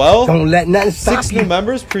membership as well. Don't let nothing stop you. 6 new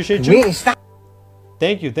members, appreciate you. We ain't stop.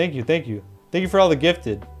 Thank you. Thank you for all the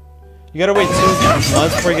gifted. You gotta wait 2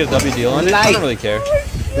 months before you get a W deal on it. I don't really care.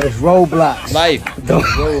 There's Roblox. Life.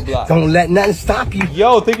 Roblox. Don't let nothing stop you.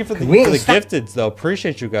 Yo, thank you for the gifteds though.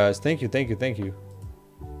 Appreciate you guys. Thank you.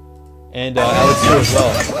 And Alex too as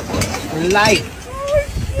well. Life.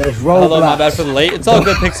 There's Roblox. Hello, my bad for the late. It's all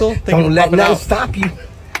good, Pixel. Thank Don't you for let popping nothing out. stop you.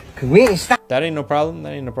 Cause we ain't stop. That ain't no problem.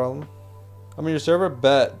 I'm in your server.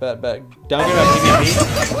 Bet. Down here at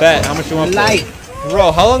PvP. Bet. How much you want for it?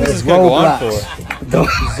 Bro, how long is this gonna go on for?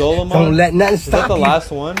 Don't let nothing stop you. Is that the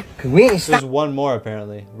last one? We ain't stop. There's one more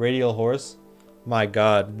apparently. Radial Horse. My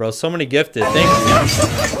god, bro. So many gifted. Thank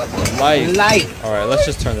you. Life. Alright, let's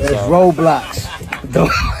just turn this There's off.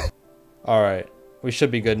 Roblox. Alright. We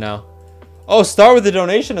should be good now. Oh, Star with the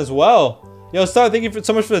donation as well. Yo, Star, thank you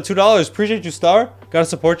so much for the $2. Appreciate you, Star. Gotta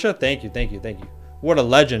support you. Thank you. What a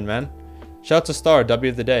legend, man. Shout out to Star, W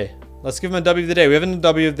of the day. Let's give him a W of the day. We haven't done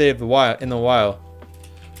W of the day in a while.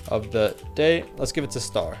 Of the day. Let's give it to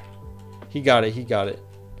Star. He got it. He got it.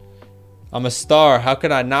 I'm a star. How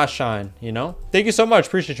could I not shine? You know? Thank you so much.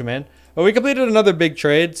 Appreciate you, man. But we completed another big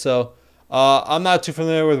trade. So I'm not too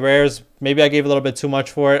familiar with rares. Maybe I gave a little bit too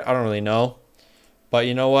much for it. I don't really know. But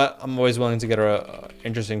you know what? I'm always willing to get a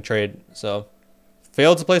interesting trade. So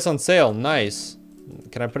failed to place on sale. Nice.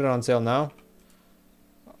 Can I put it on sale now?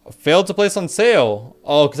 Failed to place on sale.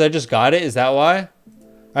 Oh, because I just got it. Is that why?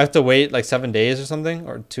 I have to wait like 7 days or something,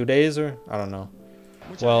 or 2 days, or I don't know.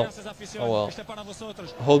 Well, oh well.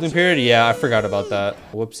 Holding period? Yeah, I forgot about that.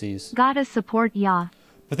 Whoopsies. Gotta support ya.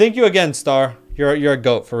 But thank you again, Star. You're a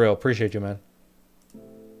goat for real. Appreciate you, man.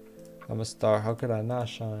 I'm a star. How could I not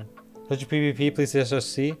shine? Such a PvP, please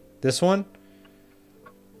SSC. This one?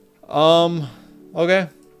 Okay.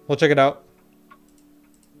 We'll check it out.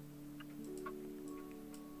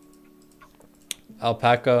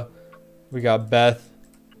 Alpaca. We got Beth.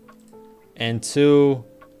 And 2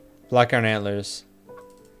 black iron antlers.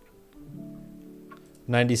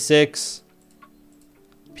 96.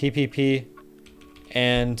 PPP.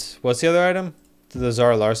 And what's the other item? The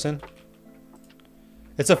Zara Larson.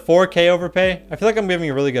 It's a 4K overpay. I feel like I'm giving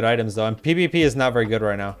you really good items though. And PPP is not very good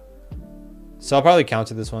right now. So I'll probably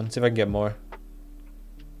counter this one. See if I can get more.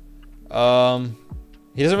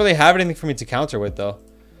 He doesn't really have anything for me to counter with though.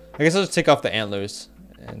 I guess I'll just take off the antlers.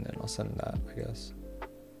 And then I'll send that, I guess.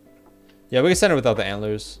 Yeah, we can send it without the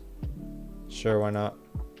antlers. Sure, why not?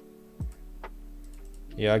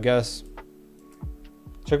 Yeah, I guess.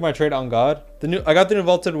 Check my trade on God. I got the new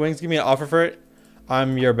vaulted wings. Give me an offer for it.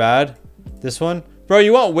 I'm your bad. This one, bro.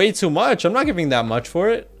 You want way too much. I'm not giving that much for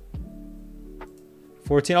it.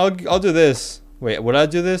 14. I'll do this. Wait, would I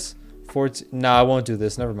do this? 14. Nah, I won't do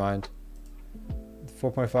this. Never mind.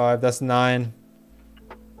 4.5. That's 9.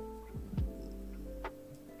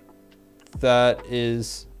 That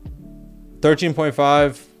is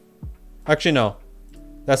 13.5. Actually, no.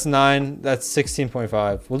 That's 9. That's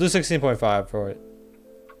 16.5. We'll do 16.5 for it.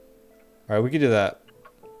 All right, we can do that.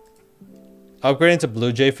 Upgrading to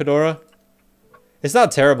Blue Jay Fedora. It's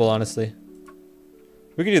not terrible, honestly.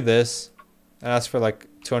 We can do this and ask for like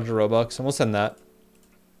 200 Robux, and we'll send that.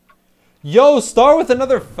 Yo, Star with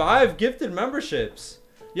another 5 gifted memberships.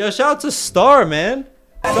 Yo, shout out to Star, man.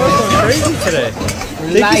 Star's going crazy today.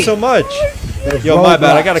 Thank you so much. Yo, my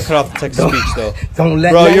bad. I gotta cut off the text to speech though. Don't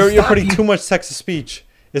let Bro, you're putting too much text to speech.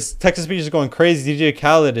 This text to speech is going crazy. DJ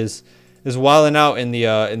Khaled is wilding out in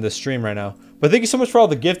the stream right now. But thank you so much for all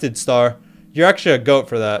the gifted, Star. You're actually a goat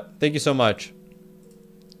for that. Thank you so much.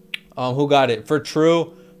 Who got it? For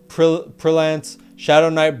True, Prelance, Shadow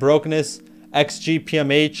Knight, Brokenness, XG,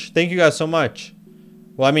 PMH. Thank you guys so much.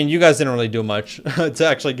 Well, I mean, you guys didn't really do much to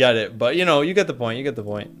actually get it, but you know, you get the point. You get the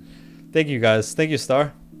point. Thank you guys. Thank you,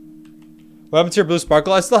 Star. What happened to your blue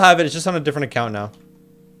sparkle? I still have it. It's just on a different account now.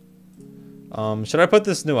 Should I put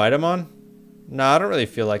this new item on? Nah, I don't really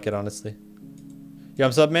feel like it, honestly. Yo,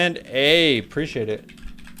 I'm sub, man. Hey, appreciate it.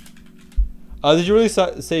 Did you really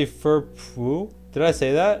say for Poo? Did I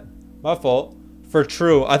say that? My fault. For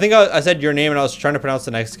True. I think I said your name and I was trying to pronounce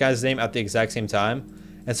the next guy's name at the exact same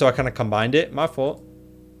time. And so I kind of combined it. My fault.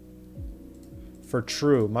 For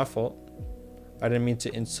True. My fault. I didn't mean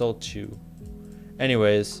to insult you.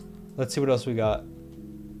 Anyways, let's see what else we got.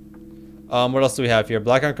 What else do we have here?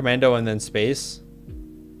 Black Iron Commando and then Space.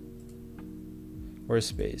 Where's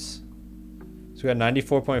Space? So we got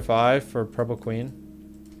 94.5 for Purple Queen.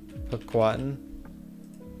 Paquatin.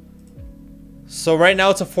 So right now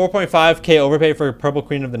it's a 4.5k overpay for Purple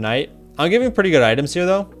Queen of the Night. I'm giving pretty good items here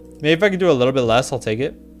though. Maybe if I can do a little bit less, I'll take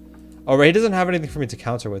it. Oh, right, he doesn't have anything for me to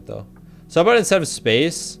counter with though. So how about instead of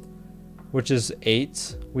Space, which is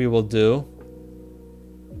 8, we will do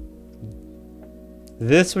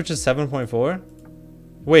this, which is 7.4.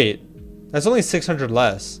 Wait, that's only 600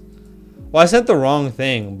 less. Well, I sent the wrong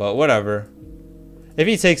thing, but whatever. If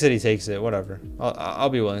he takes it, he takes it. Whatever. I'll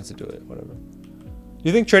be willing to do it. Whatever. Do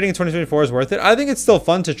you think trading in 2024 is worth it? I think it's still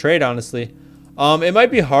fun to trade, honestly. It might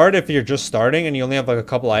be hard if you're just starting and you only have like a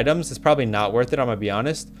couple items. It's probably not worth it, I'm gonna be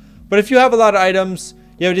honest. But if you have a lot of items,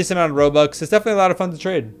 you have a decent amount of Robux, it's definitely a lot of fun to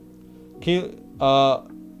trade. Can you,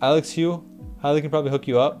 Alex Hugh, Highly can probably hook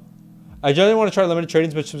you up. I generally want to try limited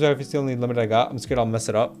tradings, but if it's the only limit I got, I'm scared I'll mess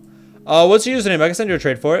it up. What's your username? I can send you a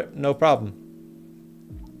trade for it. No problem.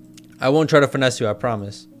 I won't try to finesse you, I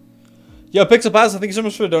promise. Yo, Pixel Pass, thank you so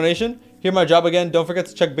much for the donation. Here, my job again. Don't forget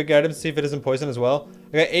to check big items, see if it isn't poison as well.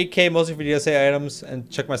 I got 8k mostly for DSA items, and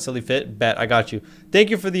check my silly fit. Bet, I got you. Thank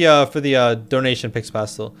you for the donation, Pixel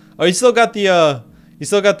Pass. Still. Oh, you still got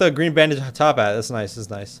the green bandage top hat. That's nice. That's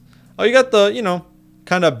nice. Oh, you got the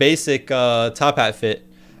kind of basic top hat fit.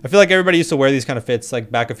 I feel like everybody used to wear these kind of fits like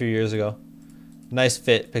back a few years ago. Nice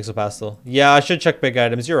fit, Pixel Pastel. Yeah, I should check big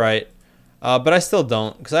items. You're right. But I still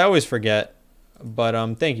don't because I always forget. But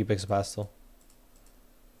thank you, Pixel Pastel.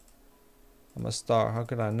 I'm a star. How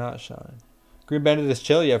could I not shine? Green Bandit is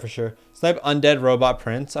chill. Yeah, for sure. Snipe Undead Robot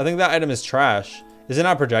Prince. I think that item is trash. Is it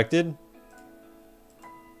not projected?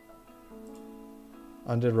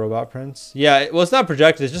 Undead Robot Prince. Yeah, well, it's not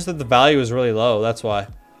projected. It's just that the value is really low. That's why.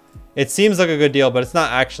 It seems like a good deal, but it's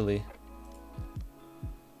not actually.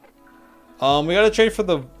 We got to trade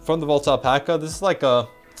for from the Vault Alpaca. This is like a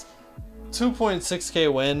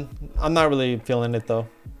 2.6k win. I'm not really feeling it though.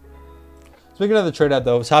 Speaking of the trade out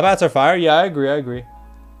though, top hats are fire. Yeah, I agree.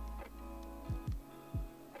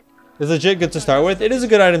 It's legit good to start with. It is a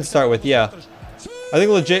good item to start with. Yeah, I think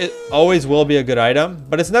legit always will be a good item,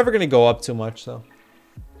 but it's never gonna go up too much. So,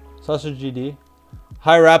 Sausage GD,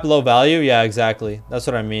 high wrap, low value. Yeah, exactly. That's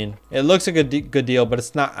what I mean. It looks like a good deal, but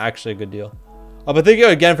it's not actually a good deal. But thank you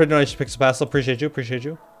again for donation, Pixel Pastel. Appreciate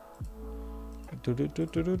you.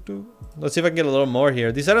 Let's see if I can get a little more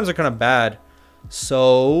here. These items are kind of bad.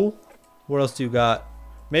 So, what else do you got?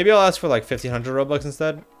 Maybe I'll ask for like 1,500 Robux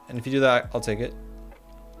instead. And if you do that, I'll take it.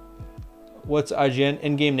 What's IGN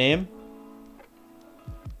in-game name?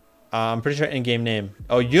 I'm pretty sure in-game name.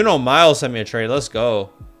 Oh, Miles sent me a trade. Let's go.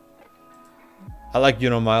 I like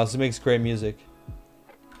Miles. He makes great music.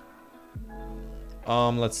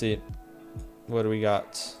 Let's see. What do we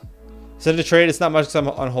got? Send a trade. It's not much because I'm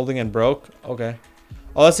on holding and broke. Okay.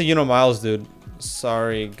 Oh, that's a Miles, dude.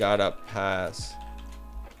 Sorry, gotta pass.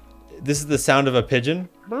 This is the sound of a pigeon.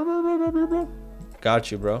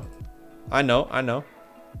 Got you, bro. I know.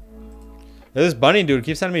 This bunny dude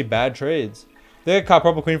keeps sending me bad trades. They caught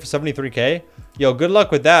Purple Queen for 73k. Yo, good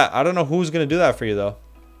luck with that. I don't know who's gonna do that for you though.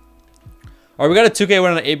 Alright, we got a 2k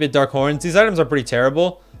win on 8-bit Dark Horns. These items are pretty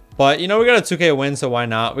terrible, but we got a 2k win, so why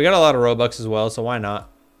not? We got a lot of Robux as well, so why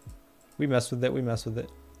not? We mess with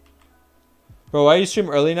it. Bro, why you stream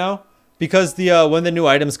early now? Because when the new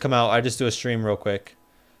items come out, I just do a stream real quick.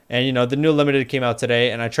 And the new limited came out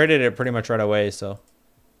today, and I traded it pretty much right away, so.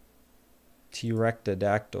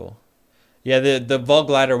 T-Rectodactyl. Yeah, the Vol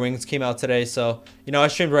Glider wings came out today, so I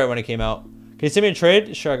streamed right when it came out. Can you send me a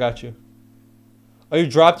trade? Sure, I got you. Oh, you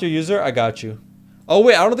dropped your user? I got you. Oh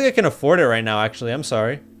wait, I don't think I can afford it right now, actually. I'm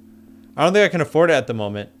sorry. I don't think I can afford it at the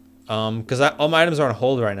moment. Because all my items are on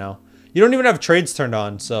hold right now. You don't even have trades turned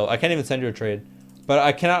on, so I can't even send you a trade. But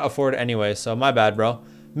I cannot afford it anyway, so my bad, bro.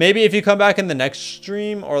 Maybe if you come back in the next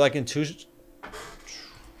stream, or like in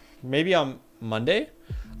maybe on Monday,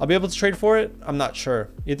 I'll be able to trade for it. I'm not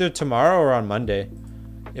sure. Either tomorrow or on Monday.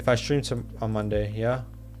 If I stream on Monday, yeah.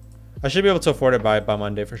 I should be able to afford it by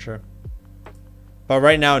Monday for sure. But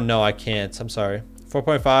right now, no, I can't. I'm sorry.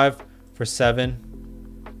 4.5 for 7.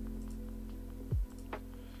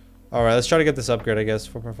 All right, let's try to get this upgrade, I guess.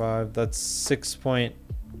 4.5. That's 6.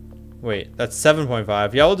 Wait, that's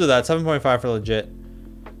 7.5. Yeah, we'll do that. 7.5 for legit.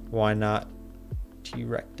 Why not?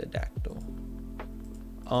 T-Rectodactyl.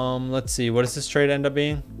 Let's see. What does this trade end up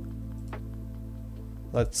being?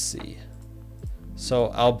 Let's see.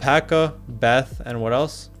 So Alpaca, Beth, and what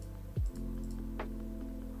else?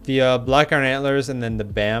 The Black Iron Antlers, and then the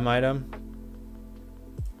BAM item.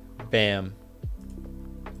 BAM.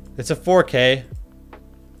 It's a 4K.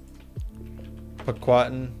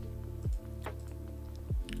 Paquatin.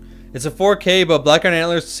 It's a 4K, but Black Iron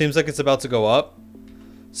Antlers seems like it's about to go up.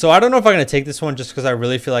 So I don't know if I'm going to take this one just because I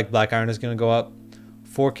really feel like Black Iron is going to go up.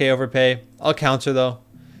 4K overpay. I'll counter though.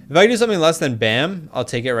 If I can do something less than BAM, I'll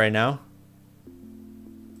take it right now.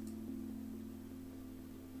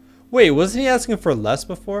 Wait, wasn't he asking for less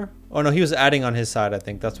before? Oh no, he was adding on his side, I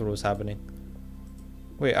think. That's what was happening.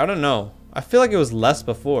 Wait, I don't know. I feel like it was less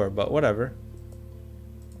before, but whatever.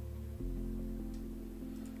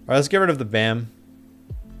 Alright, let's get rid of the BAM.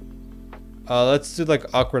 Let's do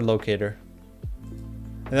like Awkward Locator.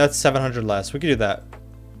 And that's 700 less. We could do that.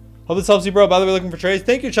 Hope this helps you, bro. By the way, looking for trades.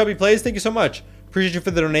 Thank you, Chubby Plays. Thank you so much. Appreciate you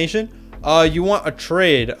for the donation. You want a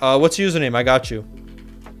trade. What's your username? I got you.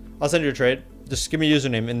 I'll send you a trade. Just give me a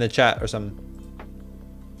username in the chat or something.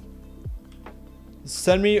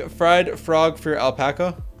 Send me fried frog for your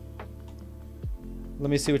alpaca. Let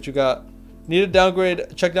me see what you got. Need a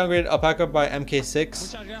downgrade. Check downgrade alpaca by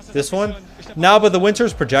MK6. This one? No, but the winter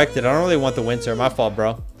is projected. I don't really want the winter. My fault,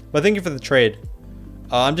 bro. But thank you for the trade.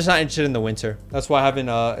 I'm just not interested in the winter. That's why I haven't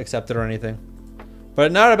accepted or anything.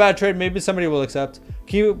 But not a bad trade. Maybe somebody will accept.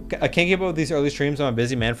 I can't keep up with these early streams. I'm a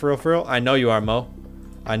busy man for real. I know you are, Mo.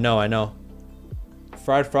 I know.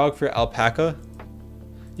 Fried frog for alpaca.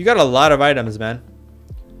 You got a lot of items, man.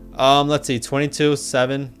 Let's see. 22,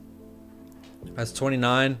 7. That's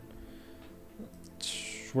 29.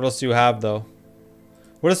 What else do you have though?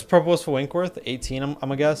 What is purple for Wink worth? 18, I'm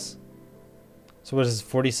gonna guess. So what is this,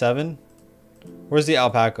 47? Where's the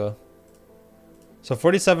alpaca? So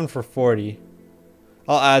 47 for 40.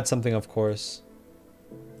 I'll add something, of course.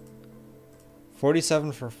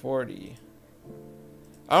 47 for 40.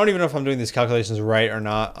 I don't even know if I'm doing these calculations right or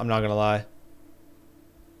not. I'm not gonna lie.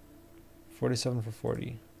 47 for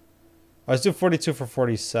 40. Let's do 42 for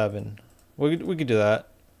 47. We could do that.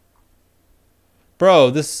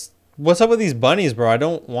 Bro, this... What's up with these bunnies, bro? I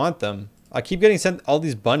don't want them. I keep getting sent all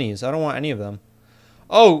these bunnies. I don't want any of them.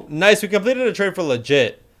 Oh, nice. We completed a trade for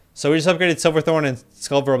legit. So we just upgraded Silverthorn and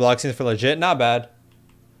Skull Robloxians for legit. Not bad.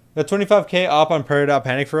 Got 25k up on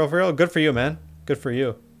Panic for real. Good for you, man. Good for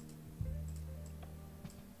you.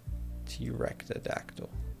 T-Rectodactyl.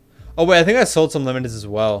 Oh, wait. I think I sold some limiteds as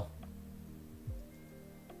well.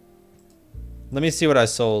 Let me see what I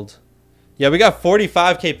sold. Yeah, we got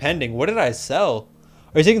 45k pending. What did I sell?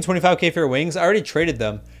 Are you taking 25k for your wings? I already traded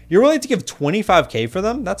them. You're willing to give 25k for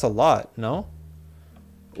them? That's a lot, no?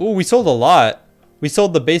 Ooh, we sold a lot. We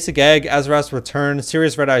sold the basic egg, Azrath's Return,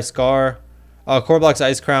 Serious Red Eye Scar, Corblock's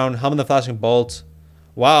Ice Crown, Hum and the Flashing Bolt.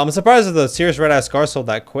 Wow, I'm surprised that the Serious Red Eye Scar sold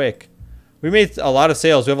that quick. We made a lot of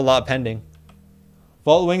sales. We have a lot pending.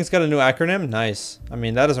 Vault Wings got a new acronym? Nice. I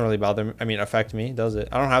mean, that doesn't really bother me. I mean, affect me, does it?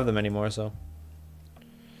 I don't have them anymore, so...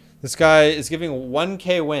 This guy is giving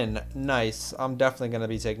 1k win. Nice. I'm definitely going to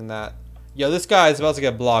be taking that. Yo, this guy is about to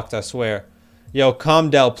get blocked, I swear. Yo,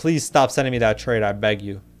 Comdell, please stop sending me that trade. I beg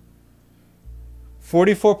you.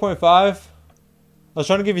 44.5. I was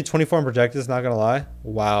trying to give you 24 in projectors, not going to lie.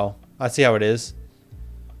 Wow. I see how it is.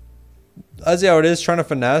 I see how it is. Trying to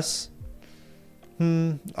finesse.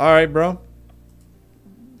 Alright, bro.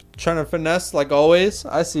 Trying to finesse like always.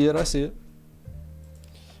 I see it. I see it.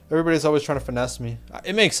 Everybody's always trying to finesse me.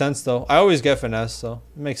 It makes sense, though. I always get finesse, so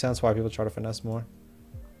it makes sense why people try to finesse more.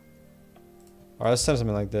 All right, let's send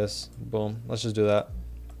something like this. Boom. Let's just do that.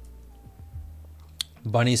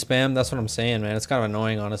 Bunny spam. That's what I'm saying, man. It's kind of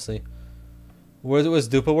annoying, honestly. What was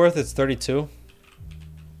Dupa worth? It's 32.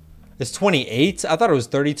 It's 28? I thought it was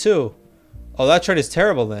 32. Oh, that trade is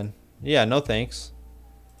terrible, then. Yeah, no thanks.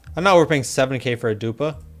 I'm not overpaying 7k for a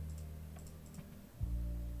Dupa.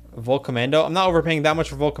 Volt Commando. I'm not overpaying that much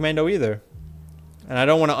for Volt Commando either. And I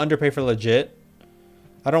don't want to underpay for legit.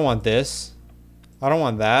 I don't want this. I don't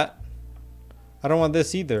want that. I don't want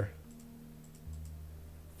this either.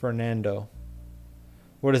 Fernando.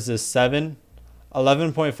 What is this? 7?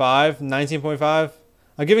 11.5? 19.5?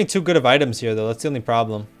 I'm giving too good of items here, though. That's the only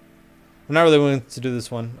problem. I'm not really willing to do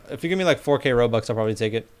this one. If you give me like 4k Robux, I'll probably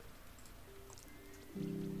take it.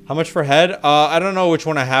 How much for head? I don't know which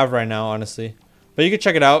one I have right now, honestly. But you can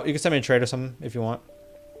check it out. You can send me a trade or something if you want.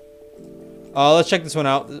 Let's check this one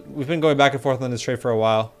out. We've been going back and forth on this trade for a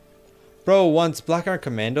while. Bro wants Black Iron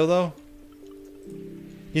Commando, though.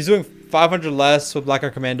 He's doing 500 less with Black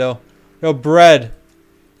Iron Commando. Yo, bread.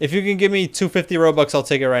 If you can give me 250 Robux, I'll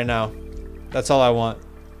take it right now. That's all I want.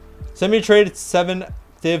 Send me a trade. It's 7.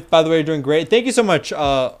 Div, by the way, you're doing great. Thank you so much.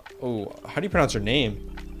 Oh, how do you pronounce your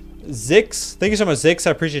name? Zix. Thank you so much, Zix.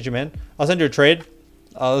 I appreciate you, man. I'll send you a trade.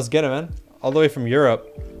 Let's get it, man. All the way from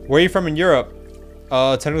Europe. Where are you from in Europe?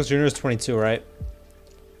 Tentacles Junior is 22, right?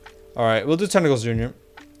 All right, we'll do Tentacles Junior.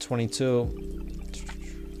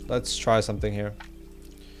 22. Let's try something here.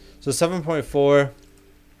 So 7.4.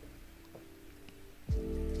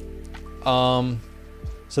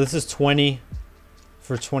 So this is 20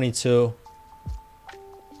 for 22.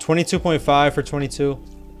 22.5 for 22.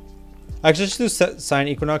 Actually, let's just do Sign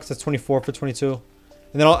Equinox. That's 24 for 22. And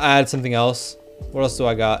then I'll add something else. What else do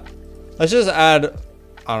I got? Let's just add...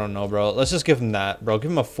 I don't know, bro. Let's just give him that, bro.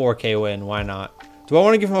 Give him a 4k win. Why not? Do I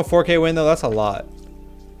want to give him a 4k win, though? That's a lot.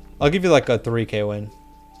 I'll give you like a 3k win.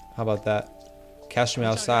 How about that? Cash me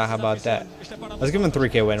outside. How about that? Let's give him a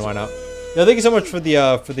 3k win. Why not? Yo, thank you so much for the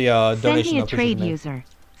donation. Send me a trade user.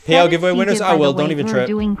 Payout giveaway winners? I will. Don't even trip.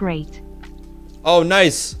 Doing great. Oh,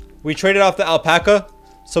 nice. We traded off the alpaca.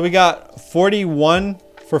 So we got 41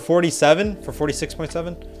 for 47 for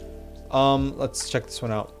 46.7. Let's check this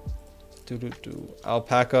one out.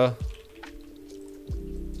 Alpaca.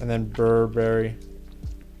 And then Burberry.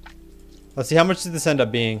 Let's see, how much did this end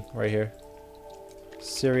up being right here?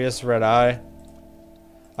 Serious Red Eye.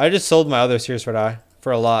 I just sold my other Serious Red Eye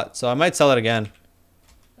for a lot, so I might sell it again.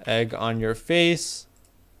 Egg on your face.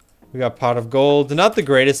 We got Pot of Gold. Not the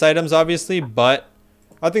greatest items, obviously, but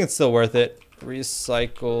I think it's still worth it.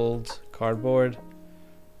 Recycled cardboard.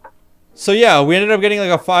 So yeah, we ended up getting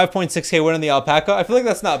like a 5.6k win on the alpaca. I feel like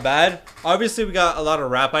that's not bad. Obviously, we got a lot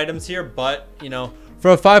of wrap items here, but you know,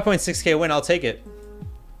 for a 5.6k win, I'll take it.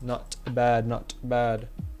 Not bad, not bad.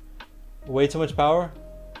 Way too much power?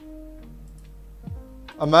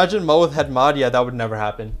 Imagine Mo with head mod. Yeah, that would never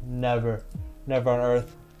happen. Never. Never on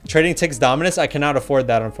earth. Trading takes dominance. I cannot afford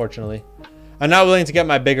that, unfortunately. I'm not willing to get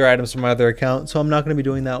my bigger items from my other account, so I'm not going to be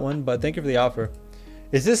doing that one, but thank you for the offer.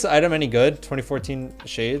 Is this item any good? 2014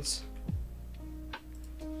 shades?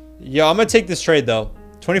 Yo, I'm going to take this trade, though.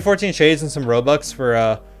 2014 shades and some Robux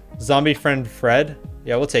for zombie friend Fred.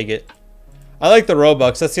 Yeah, we'll take it. I like the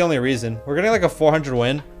Robux. That's the only reason. We're getting like a 400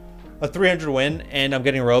 win, a 300 win, and I'm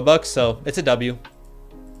getting Robux, so it's a W.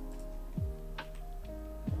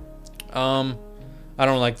 I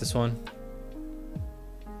don't like this one.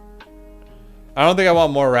 I don't think I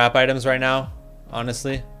want more rap items right now,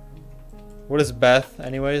 honestly. What is Beth,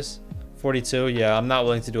 anyways? 42. Yeah, I'm not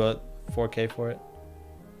willing to do a 4K for it.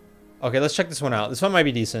 Okay, let's check this one out. This one might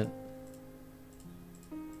be decent.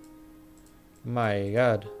 My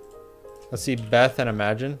God. Let's see, Beth and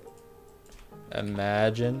Imagine.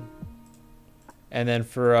 Imagine. And then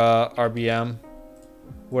for RBM,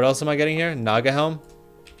 what else am I getting here? Naga Helm.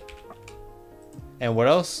 And what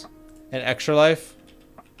else? An Extra Life.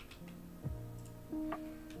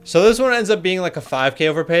 So this one ends up being like a 5K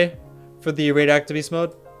overpay for the raid activities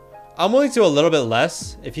mode. I'm willing to do a little bit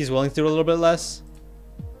less if he's willing to do a little bit less.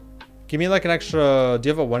 Give me like an extra. Do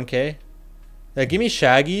you have a 1K? Yeah, give me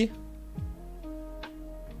Shaggy.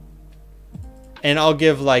 And I'll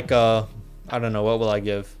give like a, I don't know, what will I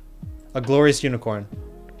give? A Glorious Unicorn.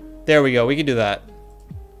 There we go. We can do that.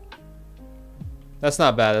 That's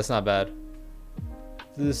not bad. That's not bad.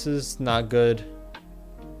 This is not good.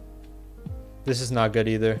 This is not good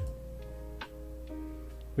either.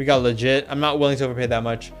 We got legit. I'm not willing to overpay that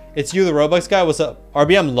much. It's you, the Robux guy. What's up?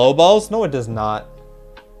 RBM lowballs? No, it does not.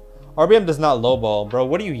 RBM does not lowball, bro.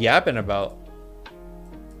 What are you yapping about?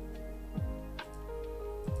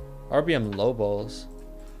 RBM lowballs.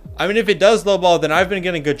 I mean, if it does lowball, then I've been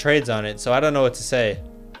getting good trades on it, so I don't know what to say.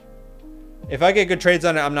 If I get good trades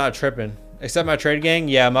on it, I'm not tripping. Except my trade gang?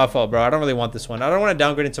 Yeah, my fault, bro. I don't really want this one. I don't want to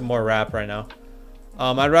downgrade into more rap right now.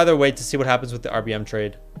 I'd rather wait to see what happens with the RBM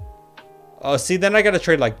trade. Oh, see, then I got to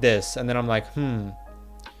trade like this. And then I'm like,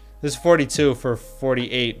 this is 42 for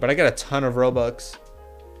 48. But I got a ton of Robux.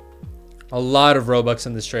 A lot of Robux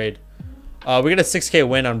in this trade. We get a 6K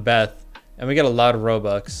win on Beth. And we get a lot of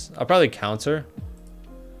Robux. I'll probably counter.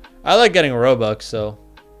 I like getting Robux, so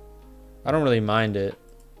I don't really mind it.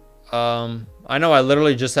 I know I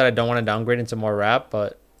literally just said I don't want to downgrade into more rap,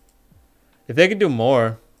 but if they could do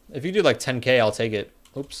more, if you do like 10K, I'll take it.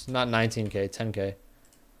 Oops, not 19K, 10K.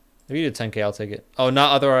 If you do 10K, I'll take it. Oh,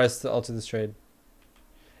 not authorized to alter this trade.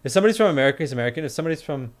 If somebody's from America, he's American. If somebody's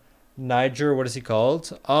from Niger, what is he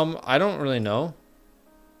called? I don't really know.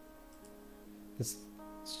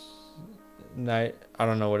 I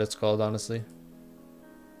don't know what it's called, honestly.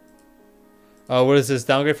 What is this?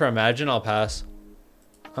 Downgrade for Imagine? I'll pass.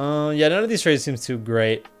 Yeah, none of these trades seems too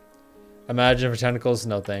great. Imagine for tentacles?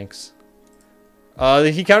 No thanks.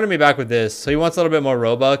 He countered me back with this. So he wants a little bit more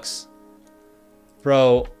Robux.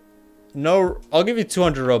 Bro, no, I'll give you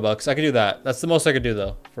 200 Robux. I can do that. That's the most I could do,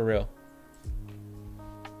 though. For real.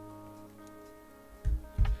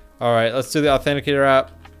 Alright, let's do the Authenticator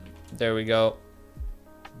app. There we go.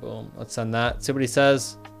 Boom. Let's send that. See what he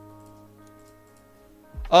says.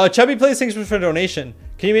 Chubby Plays, thanks for the donation.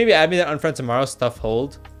 Can you maybe add me that unfriend tomorrow? Stuff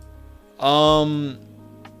hold. Why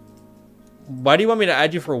do you want me to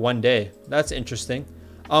add you for one day? That's interesting.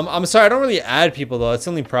 I'm sorry, I don't really add people though. That's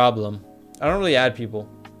the only problem. I don't really add people.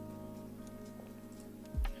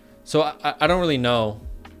 So I don't really know.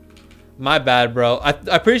 My bad, bro. I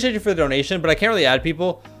appreciate you for the donation, but I can't really add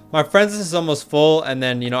people. My friends list is almost full, and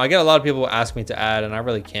then, you know, I get a lot of people who ask me to add, and I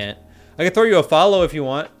really can't. I can throw you a follow if you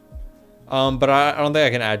want. But I don't think I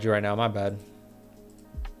can add you right now. My bad.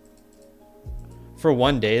 For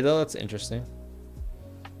one day, though, that's interesting.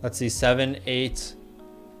 Let's see. 7, 8.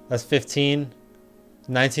 That's 15.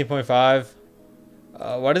 19.5.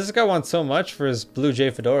 Why does this guy want so much for his blue J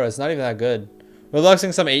fedora? It's not even that good.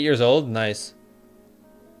 Robloxing some 8 years old. Nice.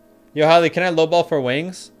 Yo, Holly, can I lowball for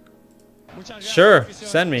wings? Sure.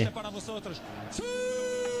 Send me.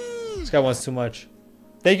 This guy wants too much.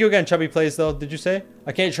 Thank you again, Chubby Plays, though. Did you say?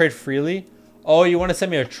 I can't trade freely? Oh, you want to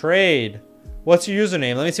send me a trade. What's your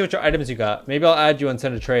username? Let me see what your items you got. Maybe I'll add you and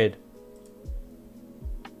send a trade.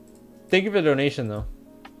 Thank you for the donation, though.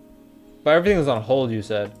 But everything is on hold, you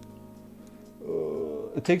said.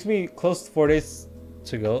 It takes me close to 4 days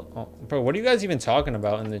to go. Oh, bro, what are you guys even talking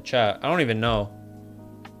about in the chat? I don't even know.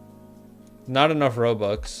 Not enough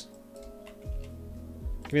Robux.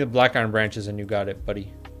 Give me the black iron branches and you got it,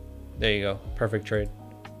 buddy. There you go. Perfect trade.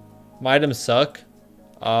 My items suck.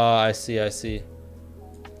 I see, I see.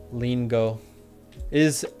 Lean go.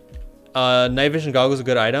 Is night vision goggles a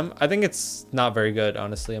good item? I think it's not very good,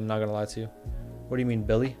 honestly. I'm not gonna lie to you. What do you mean,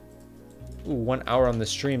 Billy? Ooh, 1 hour on the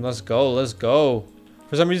stream. Let's go. Let's go.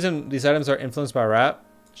 For some reason, these items are influenced by rap.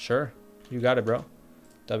 Sure. You got it, bro.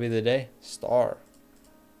 W of the day. Star.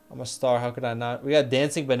 I'm a star. How could I not? We got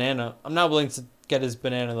dancing banana. I'm not willing to get his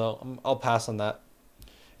banana, though. I'll pass on that.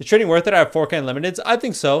 Is trading worth it? I have 4K unlimiteds. I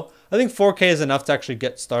think so. I think 4K is enough to actually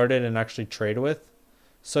get started and actually trade with.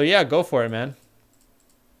 So, yeah, go for it, man.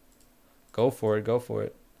 Go for it. Go for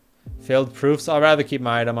it. Failed proofs. I'd rather keep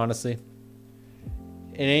my item, honestly.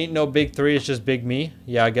 It ain't no big three. It's just big me.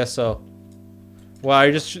 Yeah, I guess so. Wow,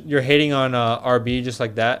 you're hating on RB just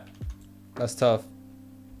like that. That's tough.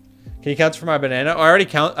 Can you count for my banana? Oh, I already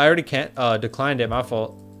can't declined it. My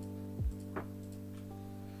fault.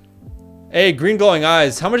 Hey, green glowing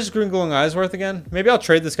eyes. How much is green glowing eyes worth again? Maybe I'll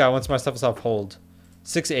trade this guy once my stuff is off hold.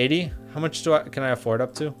 680. How much can I afford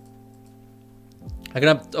up to? I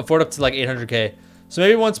can afford up to like 800k. So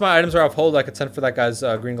maybe once my items are off hold, I could send for that guy's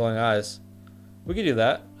green glowing eyes. We could do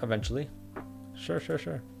that eventually. Sure.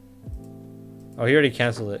 Oh, he already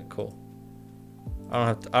canceled it. Cool.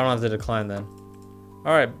 I don't have to decline then.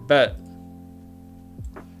 All right, bet.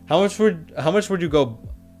 How much would you go?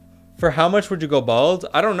 For how much would you go bald?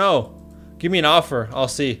 I don't know. Give me an offer. I'll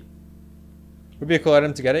see. Would be a cool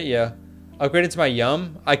item to get it. Yeah. Upgrade it to my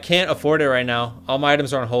yum. I can't afford it right now. All my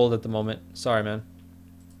items are on hold at the moment. Sorry, man.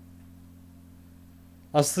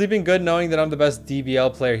 I'm sleeping good knowing that I'm the best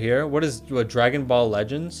DBL player here. What is Dragon Ball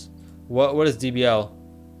Legends? What is DBL?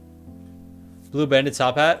 Blue Bandit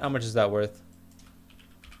top hat? How much is that worth?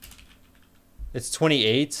 It's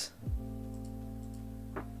 28.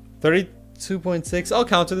 32.6. I'll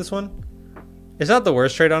counter this one. It's not the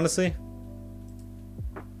worst trade, honestly.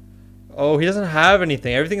 Oh, he doesn't have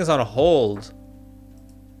anything. Everything is on hold.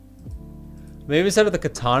 Maybe instead of the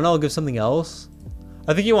katana, I'll give something else.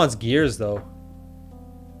 I think he wants gears, though.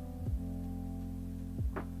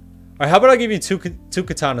 Alright, how about I give you two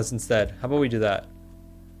katanas instead? How about we do that?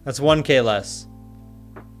 That's 1k less.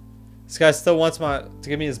 This guy still wants to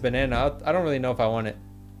give me his banana. I don't really know if I want it.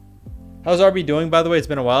 How's RB doing, by the way? It's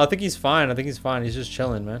been a while. I think he's fine. He's just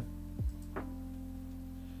chilling, man.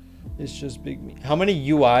 It's just big me. How many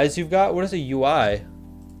UIs you've got? What is a UI?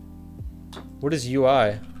 What is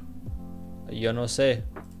UI? Yo no sé.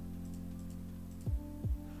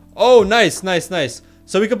 Oh, nice.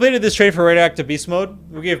 So we completed this trade for radioactive beast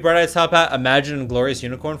mode. We gave Bright Eyes top hat, Imagine, and Glorious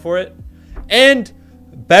Unicorn for it. And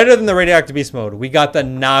better than the radioactive beast mode, we got the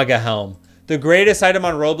Naga helm, the greatest item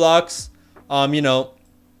on Roblox. You know,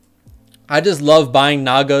 I just love buying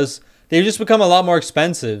Nagas. They've just become a lot more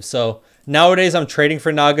expensive. So nowadays I'm trading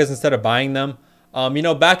for Nagas instead of buying them. You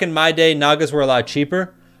know, back in my day, Nagas were a lot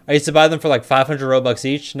cheaper. I used to buy them for like 500 Robux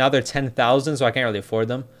each. Now they're 10,000, so I can't really afford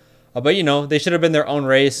them. But you know, they should have been their own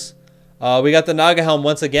race. We got the Naga helm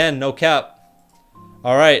once again, no cap.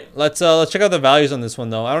 All right, let's check out the values on this one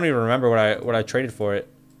though. I don't even remember what I traded for it.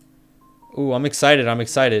 Ooh, I'm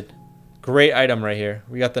excited. Great item right here.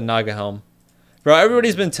 We got the Naga helm. Bro,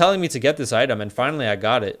 everybody's been telling me to get this item, and finally I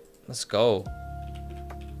got it. Let's go.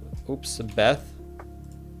 Oops, Beth.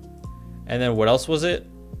 And then what else was it?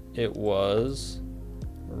 It was...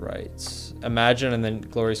 right. Imagine and then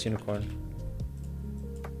Glorious Unicorn.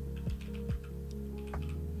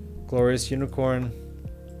 Glorious Unicorn.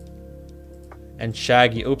 And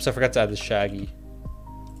Shaggy. Oops, I forgot to add the Shaggy.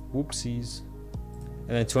 Whoopsies.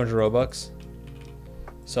 And then 200 Robux.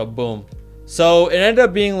 So, boom. So, it ended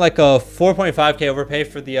up being like a 4.5k overpay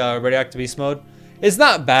for the radioactive beast mode. It's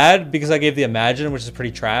not bad because I gave the Imagine, which is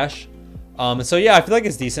pretty trash. And so, yeah, I feel like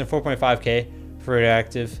it's decent. 4.5k for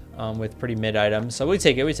radioactive with pretty mid items. So, we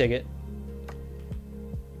take it.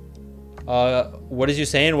 What is you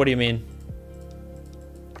saying? What do you mean?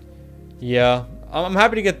 Yeah. I'm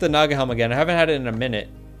happy to get the Naga helm again. I haven't had it in a minute.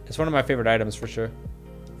 It's one of my favorite items for sure.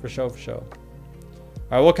 For sure.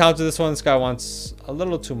 All right, we'll counter this one. This guy wants a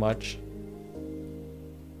little too much.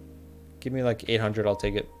 Give me like 800. I'll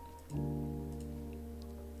take it.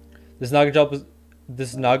 This Naga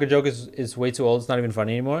joke is way too old. It's not even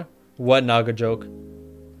funny anymore. What Naga joke?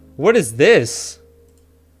 What is this?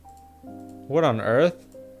 What on earth?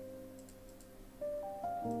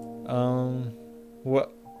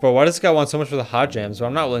 What? Bro, why does this guy want so much for the hot jams? But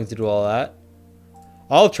I'm not willing to do all that.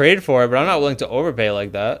 I'll trade for it, but I'm not willing to overpay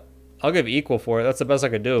like that. I'll give equal for it. That's the best I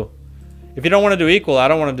could do. If you don't want to do equal, I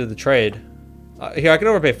don't want to do the trade. Here, I can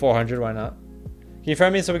overpay 400. Why not? Can you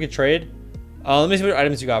friend me so we can trade? Let me see what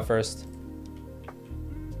items you got first.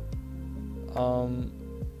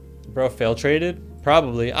 Bro, fail traded?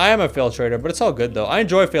 Probably. I am a fail trader, but it's all good though. I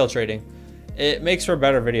enjoy fail trading. It makes for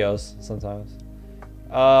better videos sometimes.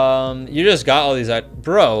 You just got all these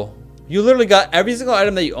bro. You literally got every single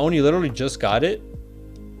item that you own. You literally just got it.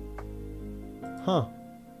 Huh.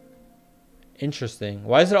 Interesting.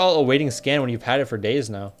 Why is it all awaiting scan when you've had it for days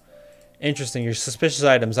now? Interesting. Your suspicious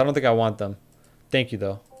items. I don't think I want them. Thank you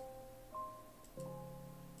though.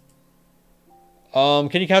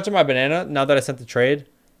 Can you counter my banana now that I sent the trade?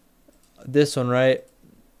 This one, right?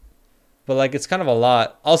 But like, it's kind of a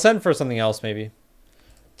lot. I'll send for something else maybe.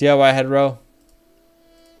 DIY head row.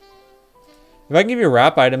 If I can give you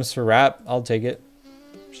wrap items for wrap, I'll take it.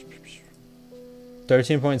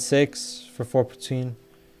 13.6 for 14.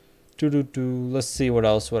 Let's see what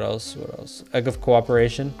else. Egg of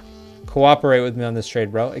cooperation. Cooperate with me on this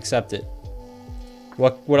trade, bro. Accept it.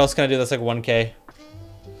 What else can I do? That's like 1K.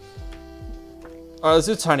 Alright, let's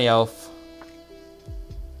do tiny elf.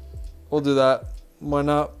 We'll do that. Why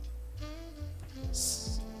not?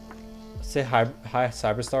 Say hi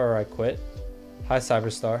Cyberstar or I quit. Hi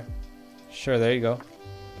Cyberstar. Sure, there you go.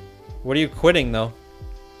 What are you quitting though?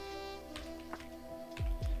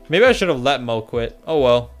 Maybe I should have let Mo quit. Oh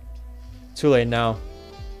well. Too late now.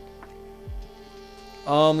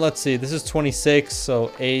 Let's see. This is 26,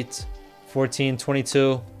 so 8, 14,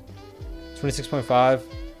 22, 26.5.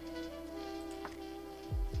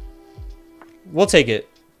 We'll take it.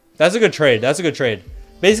 That's a good trade. That's a good trade.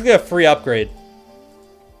 Basically a free upgrade.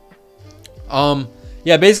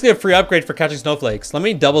 Yeah, basically a free upgrade for catching snowflakes. Let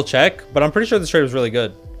me double check, but I'm pretty sure this trade was really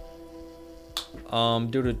good.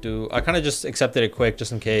 I kind of just accepted it quick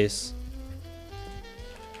just in case.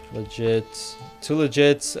 Legit. 2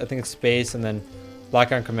 legits. I think it's space and then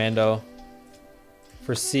Black Iron Commando.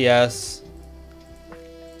 For CS.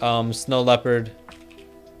 Snow Leopard.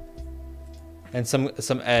 And some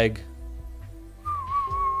egg.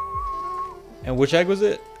 And which egg was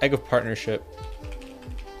it? Egg of Partnership.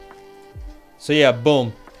 So yeah,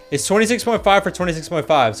 boom. It's 26.5 for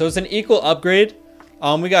 26.5. So it's an equal upgrade.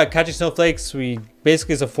 We got catching snowflakes. We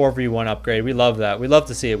basically it's a 4v1 upgrade. We love that. We love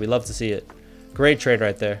to see it. We love to see it. Great trade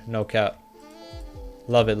right there. No cap.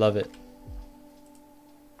 Love it. Love it.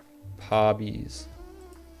 Hobbies.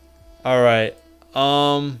 All right.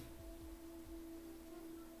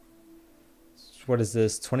 What is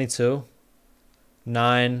this? 22.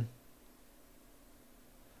 9.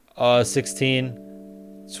 16.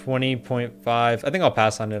 20.5. I think I'll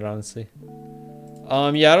pass on it, honestly.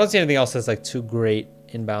 Yeah, I don't see anything else that's like too great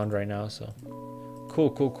inbound right now, so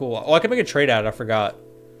cool. Oh, I can make a trade out. I forgot.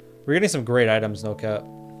 We're getting some great items, no cap.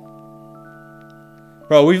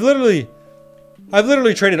 Bro, I've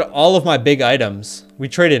literally traded all of my big items. We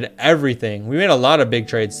traded everything. We made a lot of big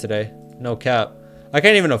trades today, no cap. I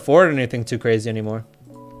can't even afford anything too crazy anymore.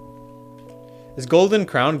 Is Golden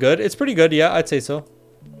Crown good? It's pretty good, yeah, I'd say so.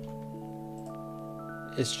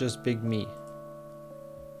 It's just big me.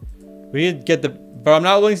 We could get the... But I'm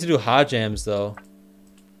not willing to do hot jams, though.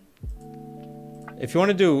 If you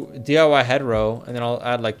want to do DIY head row, and then I'll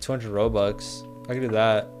add like 200 Robux. I can do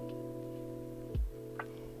that.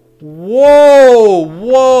 Whoa!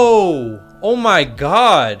 Oh my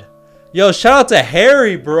god. Yo, shout out to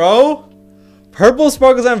Harry, bro. Purple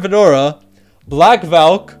Sparkles and Fedora. Black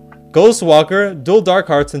Valk. Ghost Walker. Dual Dark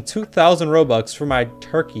Hearts. And 2,000 Robux for my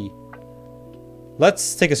turkey.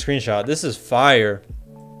 Let's take a screenshot. This is fire.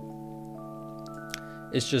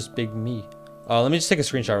 It's just big me. Let me just take a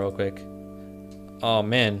screenshot real quick. Oh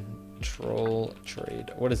man, troll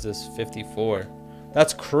trade. What is this? 54.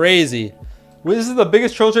 That's crazy. This is the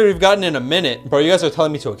biggest troll trade we've gotten in a minute, bro. You guys are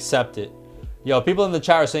telling me to accept it. Yo, people in the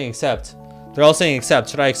chat are saying accept. They're all saying accept.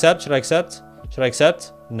 Should I accept? Should I accept? Should I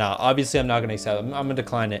accept? Nah, obviously I'm not gonna accept. I'm gonna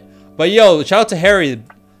decline it. But yo, shout out to Harry.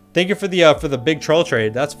 Thank you for the big troll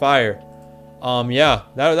trade. That's fire. Yeah,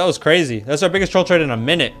 that was crazy. That's our biggest troll trade in a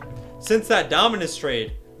minute. Since that Dominus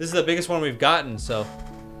trade, this is the biggest one we've gotten, so.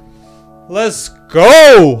 Let's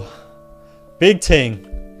go! Big ting.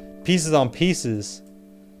 Pieces on pieces.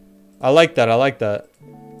 I like that, I like that.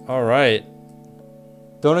 Alright.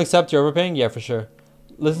 Don't accept your overpaying? Yeah, for sure.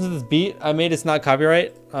 Listen to this beat I made, it's not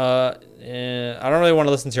copyright. I don't really want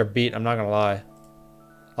to listen to your beat, I'm not gonna lie.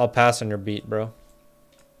 I'll pass on your beat, bro.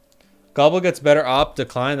 Gobble gets better op,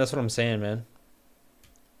 decline, that's what I'm saying, man.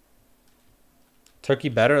 Turkey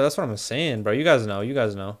better? That's what I'm saying, bro. You guys know. You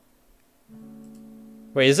guys know.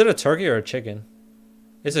 Wait, is it a turkey or a chicken?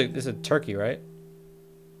 It's a turkey, right?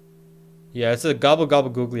 Yeah, it's a gobble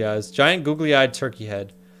gobble googly eyes. Giant googly eyed turkey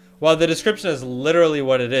head. Wow, the description is literally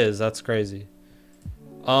what it is. That's crazy.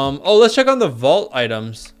 Oh, let's check on the vault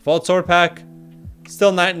items. Vault sword pack,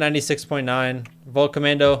 still 96.9. Vault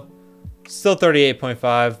commando, still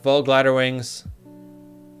 38.5. Vault glider wings.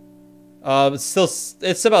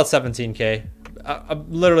 It's about 17K.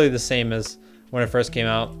 Literally the same as when it first came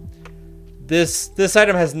out. This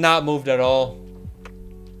item has not moved at all.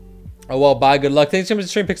 Oh well, bye. Good luck. Thanks so much for the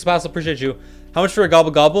stream, Pixel. Appreciate you. How much for a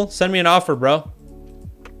gobble gobble? Send me an offer, bro.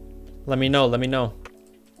 Let me know. Let me know.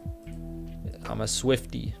 I'm a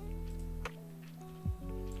Swiftie.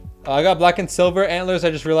 I got black and silver antlers.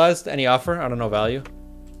 I just realized. Any offer? I don't know value.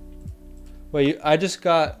 Wait, I just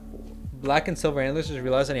got black and silver antlers. Just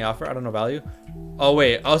realized any offer? I don't know value. Oh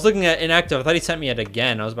wait, I was looking at inactive. I thought he sent me it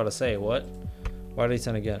again. I was about to say what? Why did he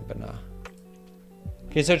send again? But nah.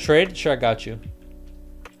 Can you start trade? Sure, I got you.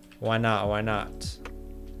 Why not? Why not?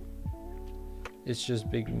 It's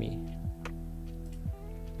just big me.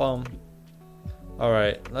 Bum. All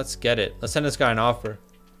right, let's get it. Let's send this guy an offer.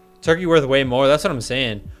 Turkey worth way more. That's what I'm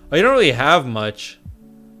saying. Oh, you don't really have much.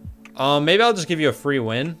 Maybe I'll just give you a free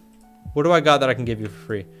win. What do I got that I can give you for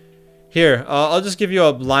free? Here, I'll just give you a